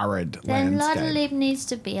this arid Then landscape. Lodalib needs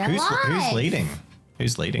to be alive. Who's leading?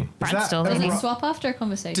 Who's leading? Brad's that still a Does leading. it ro- swap after a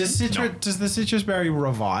conversation? Does the citrus berry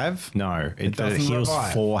revive? No, it doesn't heals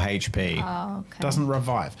revive. 4 HP. Oh, okay. Doesn't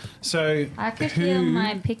revive. So I could heal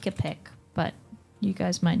my pick-a-peck, but you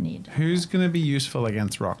guys might need. who's going to be useful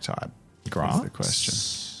against rock type? Grass? Is the question.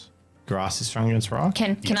 Grass is strong against rock?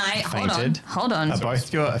 Can I Fainted. hold on? Are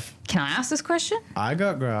both your... Can I ask this question? I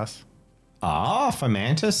got grass.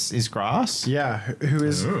 Fomantis is grass? Yeah, who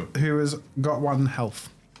has got 1 health.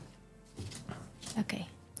 Okay.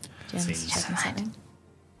 Jen's Seems checking something.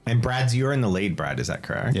 And Brad's, you're in the lead, Brad, is that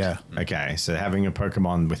correct? Yeah. Okay, so having a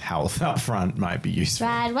Pokemon with health up front might be useful.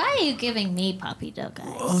 Brad, why are you giving me puppy dog eyes?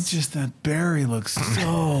 Well, just that berry looks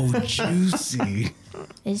so juicy.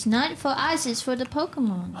 It's not for us, it's for the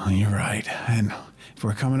Pokemon. Oh, you're right. And if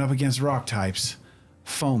we're coming up against rock types,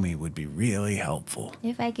 foamy would be really helpful.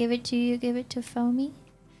 If I give it to you, give it to Foamy?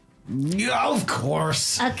 Yeah, of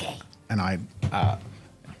course. Okay. And I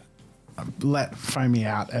let foamy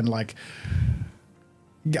out and like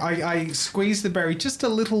I squeeze the berry just a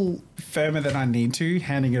little firmer than I need to,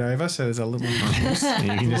 handing it over so there's a little juice. You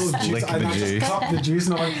can just Little lick I the just juice. pop the juice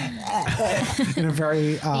and I'm like in a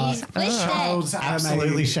very He's pushed it. child's Absolutely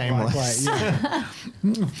anime shameless. way,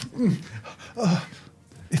 yeah.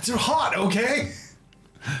 It's hot, okay?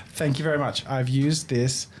 Thank you very much. I've used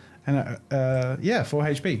this and 4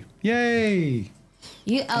 HP. Yay!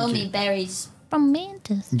 You owe me berries. From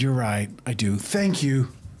Mantis. You're right, I do. Thank you.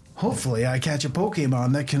 Hopefully I catch a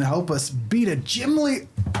Pokemon that can help us beat a gym leader.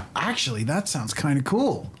 Actually, that sounds kind of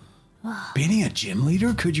cool. Beating a gym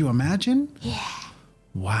leader, could you imagine? Yeah.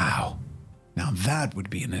 Wow. Now that would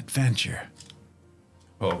be an adventure.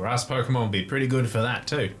 Well, grass Pokemon would be pretty good for that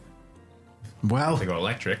too. Well, They got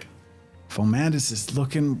electric. Fomantis is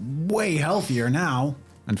looking way healthier now.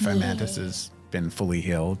 And Fomantis has been fully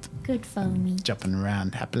healed, Good Foamy. jumping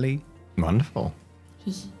around happily. Wonderful.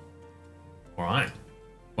 All right.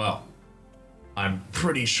 Well, I'm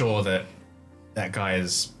pretty sure that guy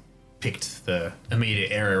has picked the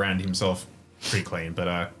immediate area around himself pretty clean,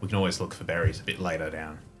 but we can always look for berries a bit later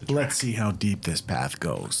down. Let's see how deep this path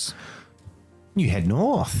goes. You head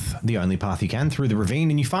north, the only path you can, through the ravine,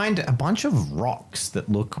 and you find a bunch of rocks that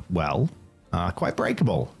look, well, quite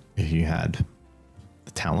breakable if you had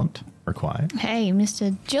the talent required. Hey,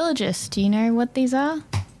 Mr. Geologist, do you know what these are?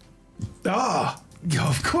 Ah,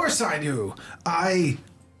 of course I do. I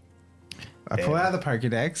pull out the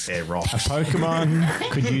Pokedex. They're rocks. A Pokemon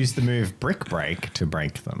could use the move Brick Break to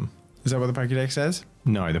break them. Is that what the Pokedex says?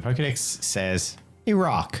 No, the Pokedex says a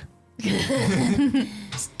rock.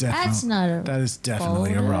 That's not a That is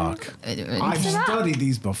definitely a rock. I've studied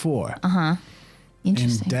these before in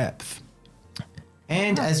Interesting. depth.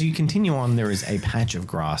 And as you continue on, there is a patch of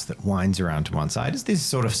grass that winds around to one side. It's this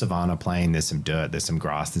sort of savanna plain. There's some dirt, there's some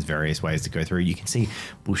grass, there's various ways to go through. You can see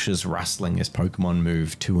bushes rustling as Pokemon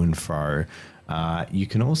move to and fro. You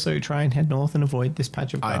can also try and head north and avoid this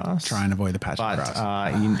patch of I grass. try and avoid the patch of grass.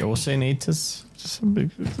 But you also need to...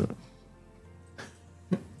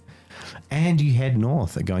 And you head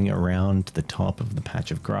north, going around the top of the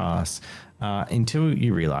patch of grass until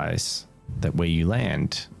you realize that where you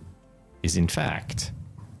land is in fact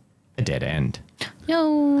a dead end.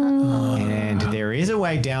 No. And there is a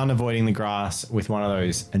way down avoiding the grass with one of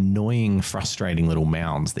those annoying, frustrating little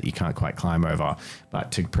mounds that you can't quite climb over.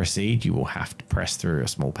 But to proceed, you will have to press through a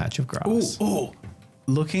small patch of grass. Oh,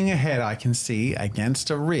 looking ahead, I can see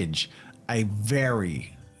against a ridge a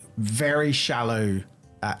very, very shallow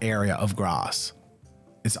area of grass.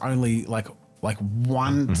 It's only like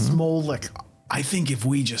one small, like, I think if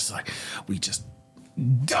we just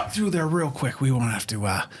duck through there real quick, we won't have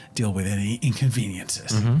to deal with any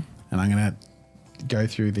inconveniences. And I'm going to go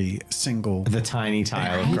through the tiny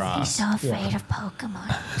tile of grass. so afraid of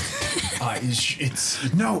Pokemon.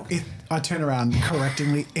 I turn around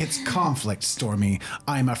correctingly. It's conflict, Stormy.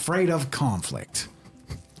 I'm afraid of conflict.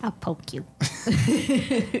 I'll poke you.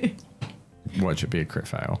 What should be a crit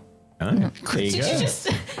fail? Oh, there you go.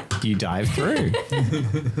 You dive through.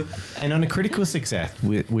 And on a critical success,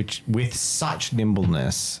 with such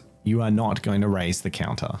nimbleness, you are not going to raise the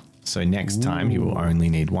counter. So next time you will only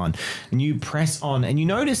need one. And you press on and you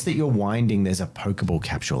notice that you're winding. There's a Pokeball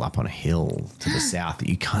capsule up on a hill to the south that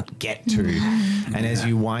you can't get to. And as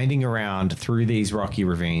you're winding around through these rocky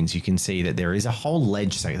ravines, you can see that there is a whole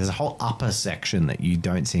ledge section. There's a whole upper section that you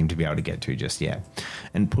don't seem to be able to get to just yet.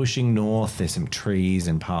 And pushing north, there's some trees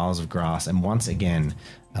and piles of grass. And once again,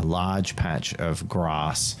 a large patch of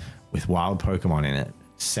grass with wild Pokemon in it,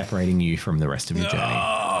 separating you from the rest of your journey.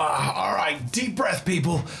 All right, deep breath,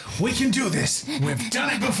 people. We can do this. We've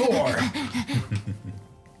done it before.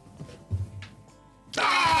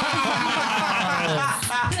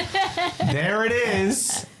 There it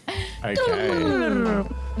is. Okay.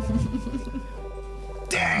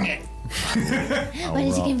 Dang it. What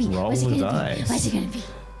is it gonna be? roll What's it the gonna dice. be? What's it gonna be?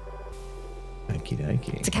 Okie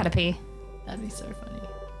dokie. It's a Caterpie. That'd be so funny.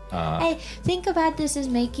 Hey, think about this as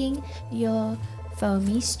making your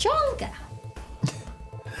foamy stronger.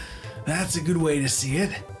 That's a good way to see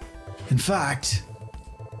it. In fact,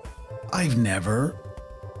 I've never,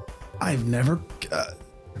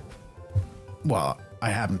 well, I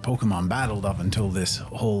haven't Pokemon battled up until this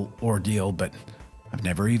whole ordeal, but I've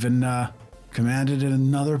never even commanded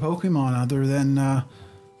another Pokemon other than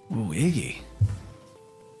Iggy.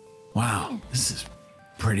 Wow, this is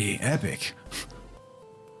pretty epic.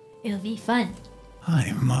 It'll be fun.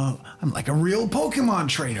 I'm like a real Pokemon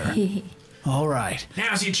trainer. All right.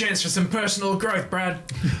 Now's your chance for some personal growth, Brad.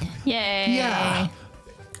 Yay. Yeah.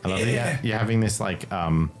 I love that you're having this like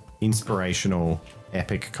inspirational,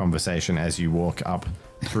 epic conversation as you walk up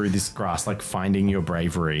through this grass, like finding your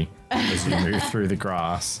bravery as you move through the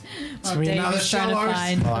grass. Well, be Dave another is trying to Shallows.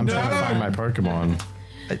 find. Well, I'm trying to find my Pokemon.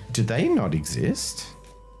 Do they not exist?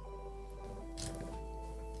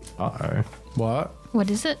 Uh-oh. What? What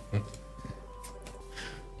is it?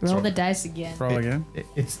 Roll the dice again. Roll again.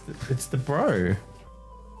 It's the bro.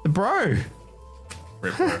 The bro.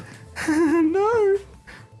 Rip, rip. No.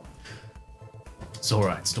 It's all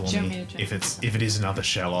right, Do you want me Stormy. to check If it is another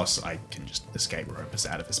Shellos, I can just escape rope us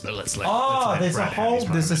out of this. But let's let. Oh, let's let there's a Brad have whole. his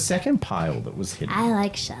There's a moment. second pile that was hidden. I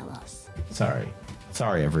like Shellos.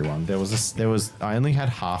 Sorry, everyone. There was. I only had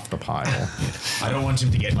half the pile. I don't want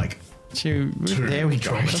him to get like too There we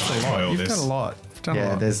go. traumatized by all You've this. done a lot. You've done a Yeah,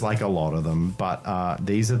 lot. there's like a lot of them, but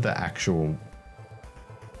these are the actual.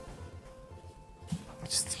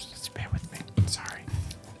 Just bear with me. Sorry.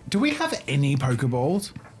 Do we have any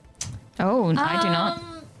Pokeballs? Oh, I do not.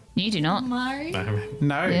 You do not. Mari?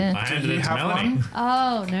 No. Yeah. I Do handed you it to have Melanie. one?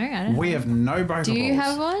 Oh, no, I don't. We have no Pokeballs. Do you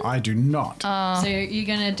have one? I do not. So you're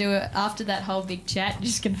going to do it after that whole big chat? You're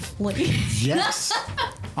just going to flee? Yes.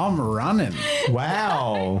 I'm running.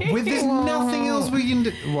 Wow. With there's nothing else we can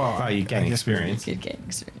do. Well, Oh, you gain I guess we- experience. Good game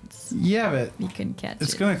experience. Yeah, but You can catch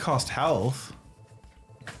it's it. going to cost health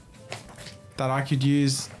that I could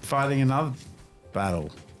use fighting another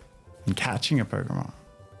battle and catching a Pokemon.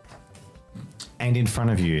 And in front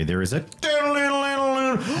of you, there is a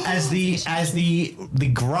as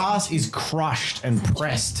the grass is crushed and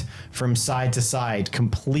pressed from side to side,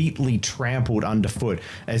 completely trampled underfoot,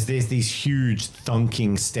 as there's these huge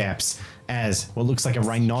thunking steps as what looks like a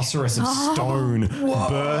rhinoceros of stone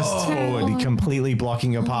bursts forward, completely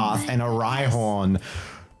blocking your path, and a Rhyhorn.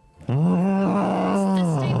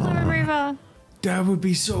 That would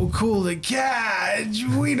be so cool to catch.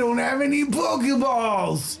 We don't have any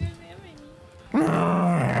Pokeballs.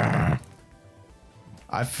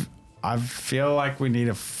 I feel like we need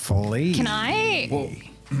a flee. Can I? Well,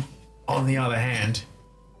 on the other hand,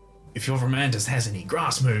 if your Romantis has any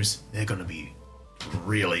grass moves, they're going to be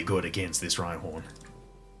really good against this Rhyhorn.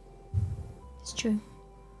 It's true.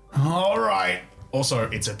 All right. Also,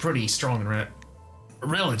 it's a pretty strong and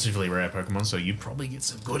relatively rare Pokemon, so you probably get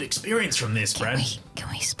some good experience from this, Brad. Can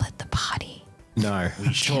we split the party? No.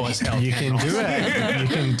 We sure as hell You can can do it. You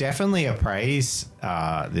can definitely appraise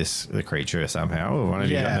the creature somehow. Or one of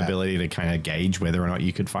you got an Yeah. ability to kind of gauge whether or not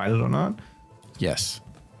you could fight it or not. Yes.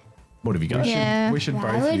 What have you got? Yeah. We should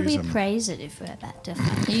Why both would use we them. praise it if we're about to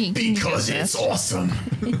fight? Because it's awesome.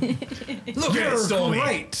 Look at it, Stormy.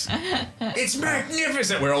 Great. It's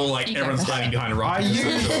magnificent. We're all like, everyone's standing behind a rock. Are you-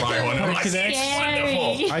 Rhyhorn. I'm like, Pokedex? it's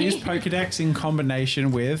wonderful. I use Pokedex in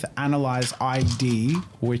combination with Analyze ID,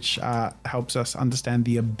 which helps us understand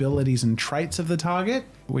the abilities and traits of the target,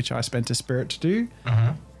 which I spent a spirit to do.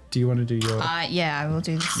 Do you want to do your... Yeah, I will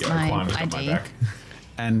do this. Yeah, my requirements on my ID. back.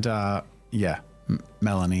 And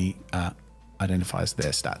Melanie identifies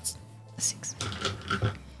their stats. 6.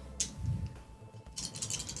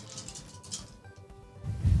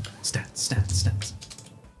 Stats.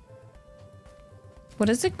 What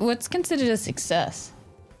is it? What's considered a success?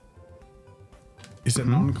 Is it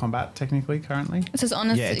non-combat technically currently? It says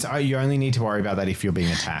honestly. Yeah, it's, you only need to worry about that if you're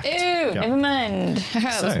being attacked. Ew, never mind.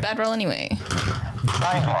 That was So- a bad roll anyway.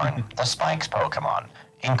 Rhyhorn, the Spikes Pokemon.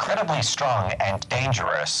 Incredibly strong and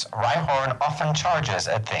dangerous, Rhyhorn often charges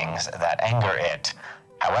at things that anger it.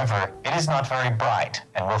 However, it is not very bright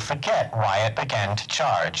and will forget why it began to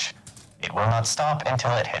charge. It will not stop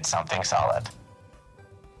until it hits something solid.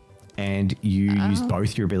 And you use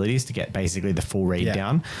both your abilities to get basically the full read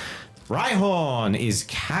down. Rhyhorn is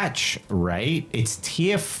catch rate. It's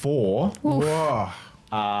tier 4. Whoa.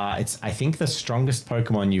 It's, I think, the strongest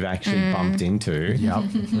Pokemon you've actually bumped into. Yep.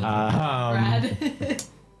 Brad.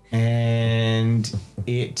 And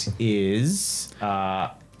it is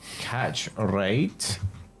catch rate.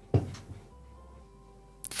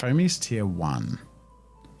 Foamy's tier 1.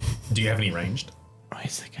 Do you have any ranged?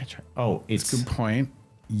 Where's the catch rate? Oh, it's Good point.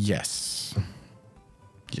 Yes.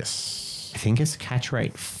 Yes. I think it's catch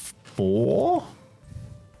rate 4.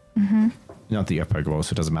 Not that you have Pokeballs,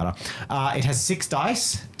 so it doesn't matter. It has 6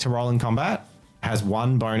 dice to roll in combat. Has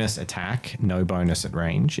 1 bonus attack, no bonus at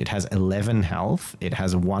range. It has 11 health. It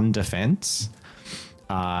has 1 defense.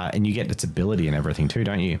 And you get its ability and everything too,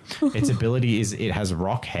 don't you? Its ability is it has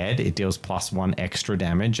Rock Head. It deals +1 extra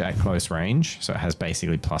damage at close range. So it has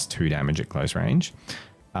basically +2 damage at close range.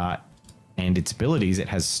 And its abilities, it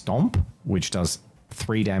has Stomp, which does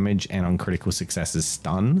 3 damage and on critical successes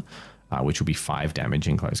stun, which will be 5 damage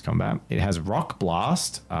in close combat. It has Rock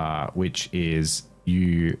Blast, which is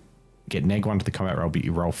you get -1 to the combat roll, but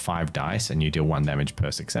you roll 5 dice and you deal 1 damage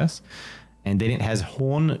per success. And then it has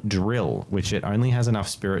Horn Drill, which it only has enough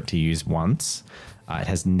spirit to use once. It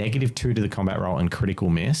has -2 to the combat roll and critical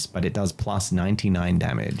miss, but it does +99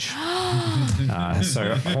 damage.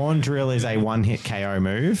 So Horn Drill is a 1-hit KO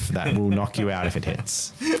move that will knock you out if it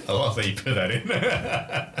hits. I love that you put that in.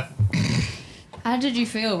 How did you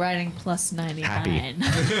feel writing +99? Happy.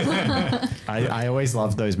 I always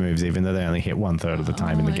loved those moves, even though they only hit 1/3 of the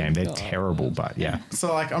time in the my game. They're God. terrible, but yeah.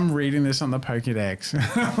 So like I'm reading this on the Pokédex.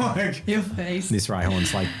 Like Your face. This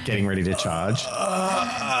Rhyhorn's like getting ready to charge.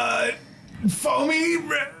 Foamy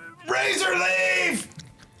Razor Leaf.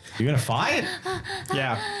 You're going to fight?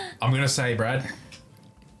 Yeah. I'm going to say, Brad,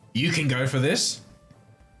 you can go for this.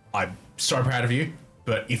 I'm so proud of you.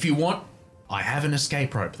 But if you want, I have an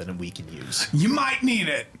escape rope that we can use. You might need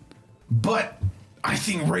it, but I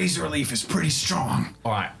think Razor Leaf is pretty strong.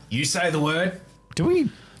 All right, you say the word. Do we?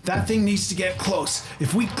 That thing needs to get close.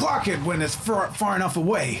 If we clock it when it's far enough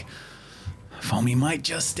away, Foamy might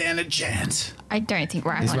just stand a chance. I don't think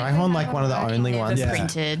Rhyhorn Is Rhyhorn like one of the only ones? Yeah.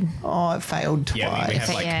 printed. Oh, it failed twice. Yeah, we have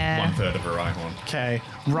like Yeah. 1/3 of a Rhyhorn. Okay,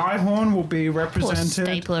 Rhyhorn will be represented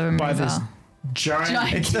stapler by this remover.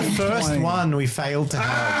 giant. It's the first 20. one we failed to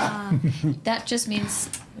have. That just means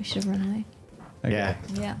we should have run away. Yeah.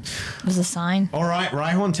 Yeah. It was a sign. All right,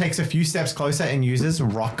 Rhyhorn takes a few steps closer and uses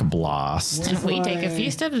Rock Blast. And we take a few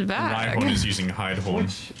steps back. Rhyhorn is using Hidehorn.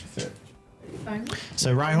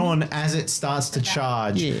 So Rhyhorn, as it starts to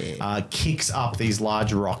charge, kicks up these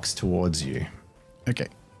large rocks towards you. Okay.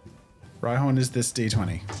 Rhyhorn is this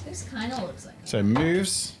D20. This kind of looks like So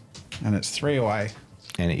moves, and it's 3 away.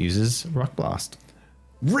 And it uses Rock Blast.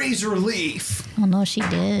 Razor Leaf. Oh no, she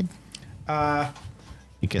did.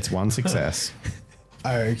 It gets 1 success.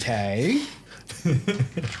 Okay.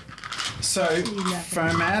 So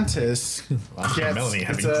Fomantis Melanie gets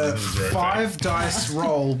having it's a zero 5 dice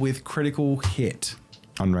roll with critical hit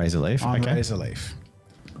On Razor Leaf. on Okay. Razor Leaf.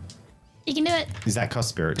 You can do it. Does that cost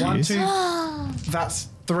spirit to 1, use? 2. That's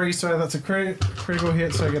 3, so that's a critical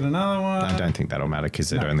hit. So I get another one. I don't think that'll matter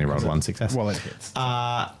because it only rolled 1 success. Well, it hits.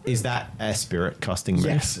 Is that a spirit costing move?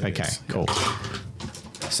 Yes, it Okay, is. cool.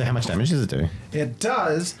 So how much damage does it do? It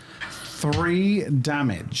does 3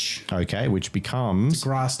 damage. Okay, which becomes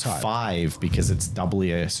Grass type. 5 because it's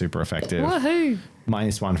doubly super effective. Woohoo!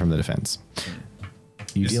 -1 from the defense.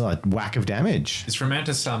 You deal a whack of damage. Is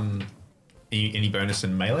Romantis any bonus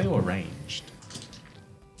in melee or ranged?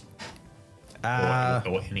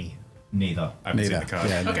 Or any? Neither. I haven't seen Neither. the card.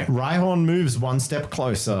 Yeah, okay. Rhyhorn moves 1 step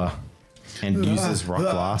closer and uses Rock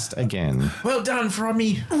Blast again. Well done,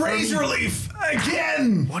 Frommy. Razor Leaf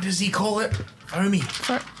again. What does he call it? Foamy.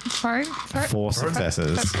 4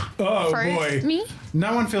 successes. Oh boy. Me?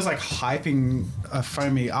 No one feels like hyping a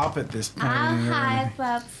Foamy up at this point. I'll hype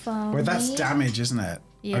up Foamy. Well, that's damage, isn't it?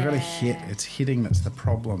 I got to hit. Yeah. It's hitting that's the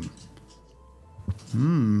problem.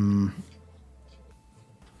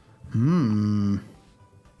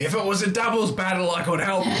 If it was a doubles battle, I could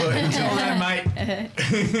help, but until then,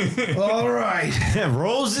 mate. All right.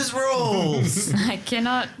 Rules is rules. I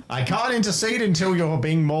cannot. I can't intercede until you're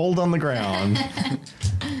being mauled on the ground.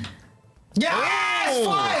 Yes!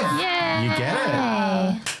 5! Yeah. You get it.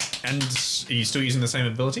 And are you still using the same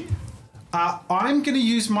ability? I'm going to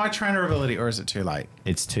use my trainer ability, or is it too late?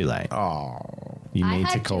 It's too late. Oh. You I need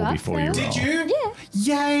to had call you up, before you roll. though. Did you?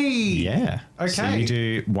 Yeah. Yay! Yeah. So Okay. you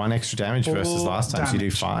do 1 extra damage versus 4 last time, so you do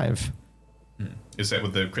damage. 5. Is that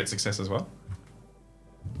with the crit success as well?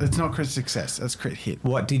 It's not crit success. That's crit hit.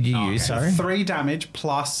 What did you use, sorry? 3 damage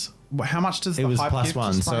plus. How much does It the was hype plus give?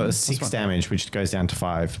 1, Just so fine. it was Plus 6 1. damage, which goes down to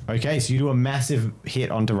 5. Okay, so you do a massive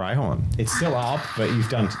hit onto Rhyhorn. It's still up, but you've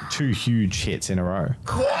done 2 huge hits in a row.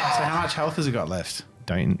 So how much health has it got left?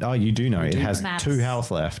 Oh, you do know. It has Maths. 2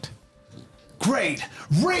 health left. Great!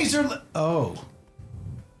 Razor. Oh.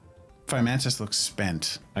 Fomantis looks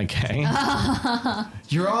spent. Okay.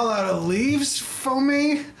 You're all out of leaves for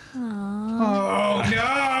me? Oh,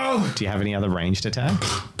 no! Do you have any other ranged attack?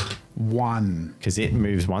 1. Because it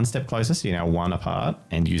moves 1 step closer, so you're now 1 apart,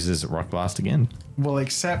 and uses Rock Blast again. Well,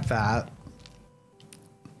 except that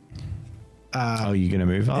Oh, you're going to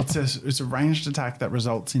move up? it's a ranged attack that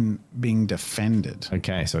results in being defended.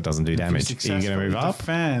 Okay, so it doesn't do damage. Are you going to move up?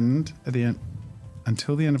 Defend at the end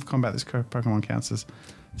until the end of combat. This Pokemon counts as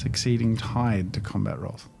succeeding tied to combat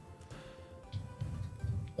rolls.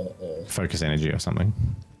 Focus energy or something.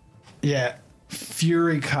 Yeah,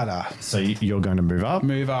 Fury Cutter. So you're going to move up?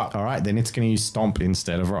 Move up. All right, then it's going to use Stomp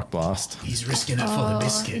instead of Rock Blast. He's risking it for the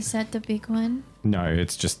biscuit. Is that the big one? No,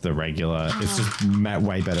 it's just the regular. It's just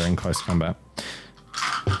way better in close combat.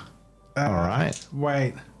 All right.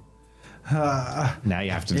 Wait, Now you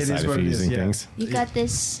have to It is decide if what you're it is, using yeah. things. You got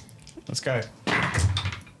this. let's go.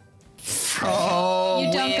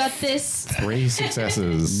 You don't got this. 3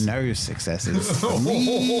 successes. No successes.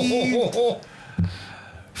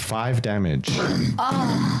 5 damage. You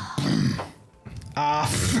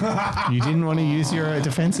didn't want to use your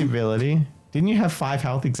defensive ability. Didn't you have 5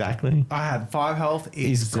 health exactly? I had 5 health.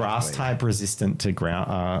 Is exactly. grass type resistant to ground?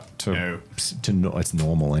 No. It's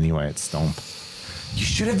normal anyway. It's Stomp. You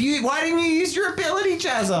should have used. Why didn't you use your ability,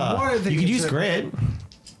 Jazza? What are the- You could use grit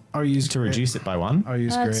I'll use to grit. reduce it by 1, I'll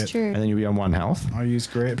use That's grit. true. and then you'll be on 1 health. I'll use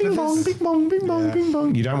grit. Bing but bong, this- bing bong, bing bong, Yeah. bing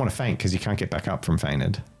bong. You don't want to faint because you can't get back up from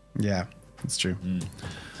fainted. Yeah, that's true.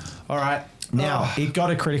 All right. Now, it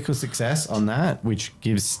got a critical success on that, which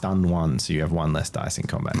gives stun 1, so you have 1 less dice in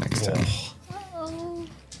combat next turn.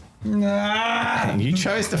 And you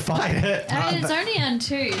chose to fight it. I mean, it's only on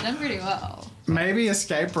 2. You've done pretty well. Maybe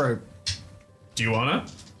escape rope. Do you wanna?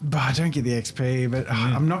 But I don't get the XP, but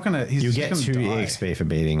I'm not going to. You get 2 EXP for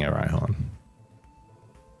beating a Rhyhorn.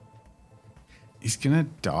 He's going to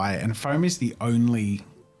die. And Foam is the only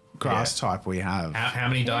grass type we have. How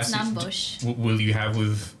many There's dice an ambush. will you have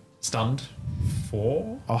with stunned?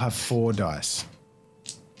 4? I'll have 4 dice.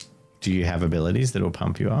 Do you have abilities that will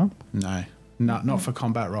pump you up? No, not for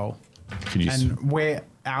combat roll. Could you? And we're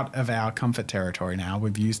out of our comfort territory now.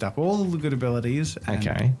 We've used up all the good abilities. And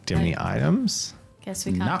Okay. Do you have any items? Guess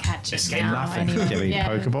we can't Nothing. catch it Escape now. nothing. Anyway. Do you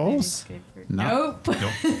have any Pokeballs? No.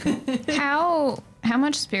 Nope. How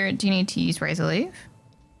much spirit do you need to use Razor Leaf?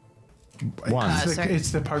 One.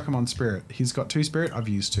 It's the Pokemon spirit. He's got 2 spirit. I've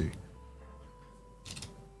used 2.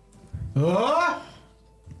 I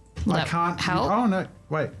that can't help? Oh no!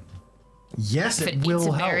 Wait. Yes, If it it eats will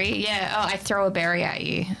a help. berry, yeah. Oh, I throw a berry at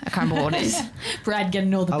you. I can't remember what it is. Brad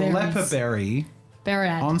getting all the A berries. leper berry Berry.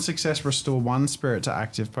 on success restore 1 spirit to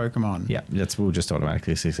active Pokemon. Yeah, that will just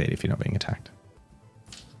automatically succeed if you're not being attacked.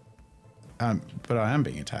 But I am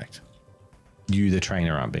being attacked. You, the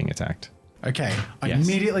trainer, aren't being attacked. Okay, I Yes.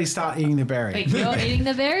 immediately start eating the berry. Wait, you're eating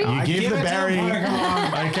the berry? You give give the it to berry.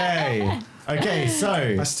 Pokemon. Okay. Okay, so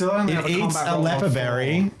I still only have it a eats combat a roll of leper 4.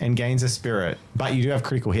 berry and gains a spirit, but you do have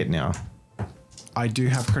critical hit now. I do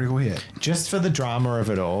have critical hit. Just for the drama of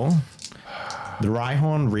it all, the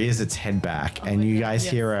Rhyhorn rears its head back, and you guys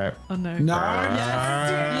hear a Oh no. No.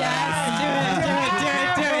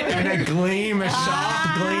 and a gleam, a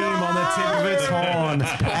sharp gleam on the tip of its horn,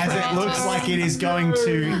 as it looks like it is going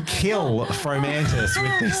to kill Fromantis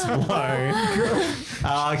with this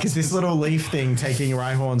blow. Because this little leaf thing taking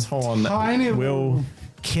Rhyhorn's horn Tiny will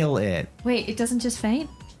kill it. Wait, it doesn't just faint?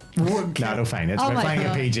 No, it'll faint. Oh We're my playing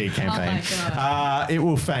God. a PG Oh campaign. my God. It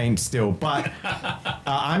will faint still, but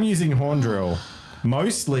I'm using Horn Drill.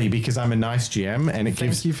 Mostly because I'm a nice GM and it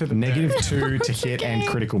gives you for the -2 to hit and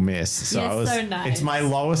critical miss. So, Yes, so nice. It's my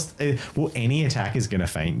lowest. Well, any attack is going to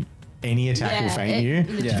faint. Any attack will Yeah, faint you.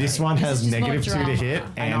 Yeah. This one This has is just more -2 to drama. hit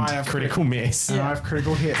And and I have critical miss. And I have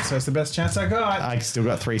critical hit, so it's the best chance I got. I still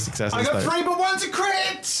got 3 successes. I got though. 3, but 1's a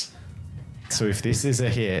crit! So if this is a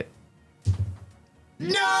hit,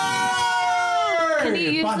 No! Can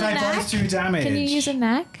you use but the they knack? both do damage. Can you use a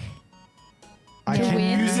knack? I To can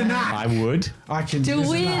win. use an act. I would. I can To use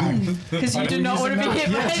win. an act. Because you do not want to be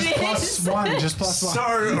hit by Just this. +1. Just +1. So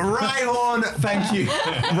Rhyhorn, thank you.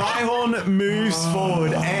 Rhyhorn moves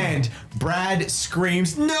forward and Brad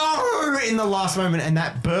screams no in the last moment, and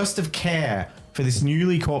that burst of care for this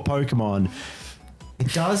newly caught Pokemon,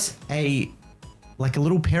 it does a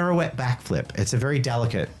little pirouette backflip. It's a very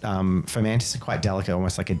delicate. Fomantis are quite delicate,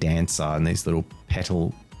 almost like a dancer, and these little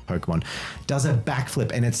petal Pokemon does a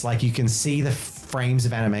backflip, and it's like you can see the frames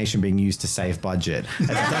of animation being used to save budget. And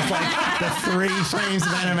it does like the 3 frames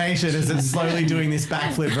of animation as it's slowly doing this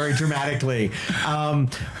backflip very dramatically.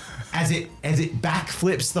 As it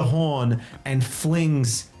backflips the horn and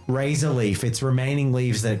flings Razor Leaf, its remaining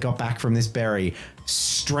leaves that it got back from this berry,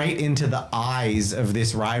 straight into the eyes of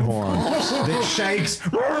this Rhyhorn that shakes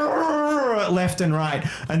left and right,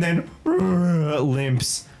 and then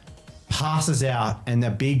limps, passes out, and a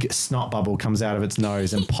big snot bubble comes out of its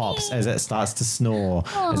nose and pops as it starts to snore.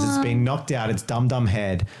 As it's being knocked out its dum-dum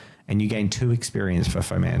head, and you gain 2 experience for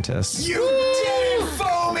Fomantis. You did it,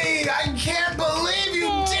 Foamy! I can't believe you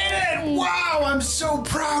did it! Wow, I'm so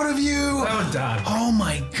proud of you! Well done. Oh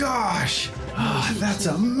my gosh! Oh, that's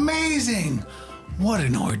amazing! What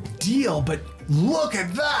an ordeal, but look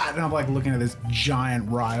at that! And I'm like looking at this giant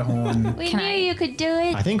Rhyhorn. We knew you could do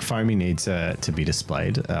it. I think Foamy needs to be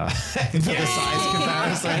displayed for the size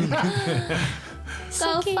comparison.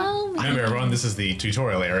 So foamy. Remember, everyone, this is the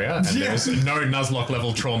tutorial area, and there's no Nuzlocke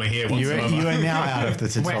level trauma here You whatsoever. are now out of the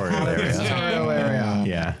tutorial area. Tutorial area.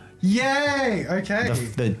 Yeah. Yay! Okay.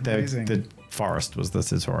 Amazing. The forest was the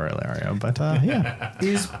tutorial area, but yeah.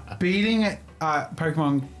 Is beating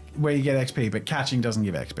Pokemon where you get XP, but catching doesn't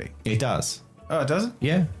give XP? It does. Oh, it doesn't?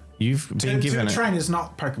 Yeah. You've been To given the it. trainers,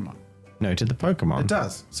 not Pokemon. No, to the Pokemon. It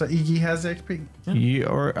does. So Iggy has XP.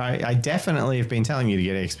 I definitely have been telling you to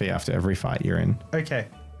get XP after every fight you're in. Okay.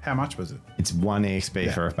 How much was it? It's 1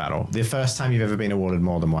 XP for a battle. The first time you've ever been awarded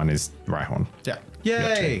more than 1 is Rhyhorn. Yeah.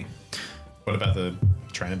 Yay! What about the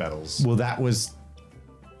trainer battles? Well, that was...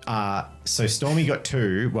 so Stormy got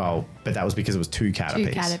 2, but that was because it was 2 Caterpies.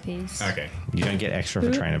 2 Caterpies. Okay. You don't get extra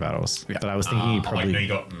for trainer battles. But I was thinking you probably... no, you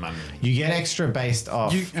got money. You get extra based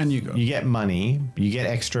off... You get money. You get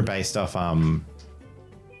extra based off...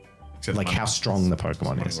 Except like money. how strong the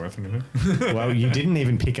Pokemon Money is. worth anything? Well, you didn't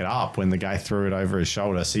even pick it up when the guy threw it over his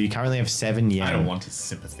shoulder, so you currently have 7 yen. I don't want his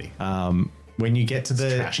sympathy. When you get to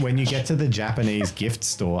trash. the Japanese gift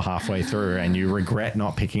store halfway through and you regret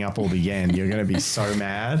not picking up all the yen, you're going to be so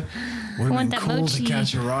mad. Would have want been that cool mochi. to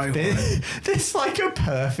catch a Rhyhorn. There's like a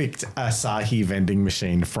perfect Asahi vending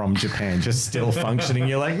machine from Japan just still functioning.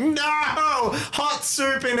 You're like, no, hot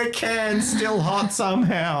soup in a can, still hot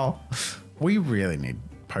somehow. We really need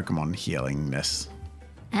Pokemon healingness.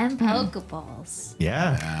 And Pokeballs.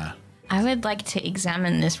 Yeah. I would like to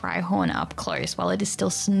examine this Rhyhorn up close while it is still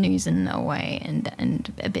snoozing away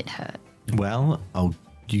and a bit hurt. Well,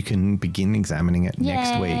 you can begin examining it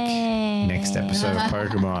next week. Yay. Next episode of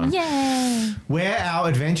Pokemon. Yay! Where our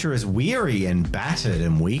adventure is weary and battered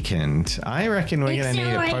and weakened. I reckon we're going to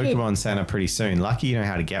need a Exhilarated. Pokemon Center pretty soon. Lucky you know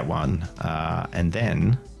how to get one. And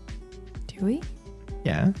then, Do we?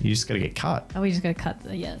 yeah, you just got to get cut. Oh, we just gotta cut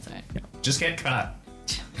the. Yeah, that's right. Just get cut.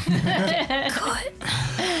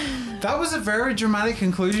 That was a very dramatic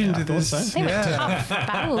conclusion to I thought this. so. They were tough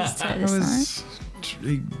battles to That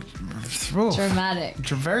this was Dramatic.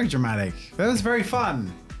 very dramatic. That was very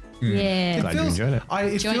fun. Yeah. Glad you enjoyed it.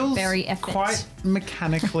 It Joint feels berry effort. quite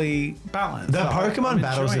mechanically balanced. The I'm Pokemon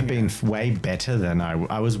battles have enjoying been way better than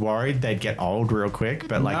I was worried they'd get old real quick,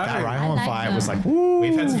 but like No. that I Rhyhorn like fight them. was like, woo.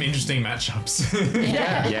 We've had some interesting matchups.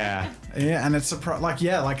 Yeah. it. Yeah, and it's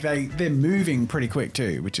they're moving pretty quick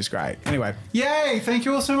too, which is great. Anyway, yay! Thank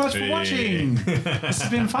you all so much for Hey. watching. This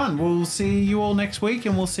has been fun. We'll see you all next week,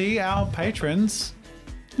 and we'll see our patrons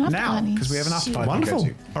now because we have enough time Wonderful. to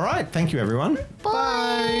go to. All right. Thank you, everyone.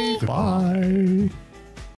 Bye. Bye.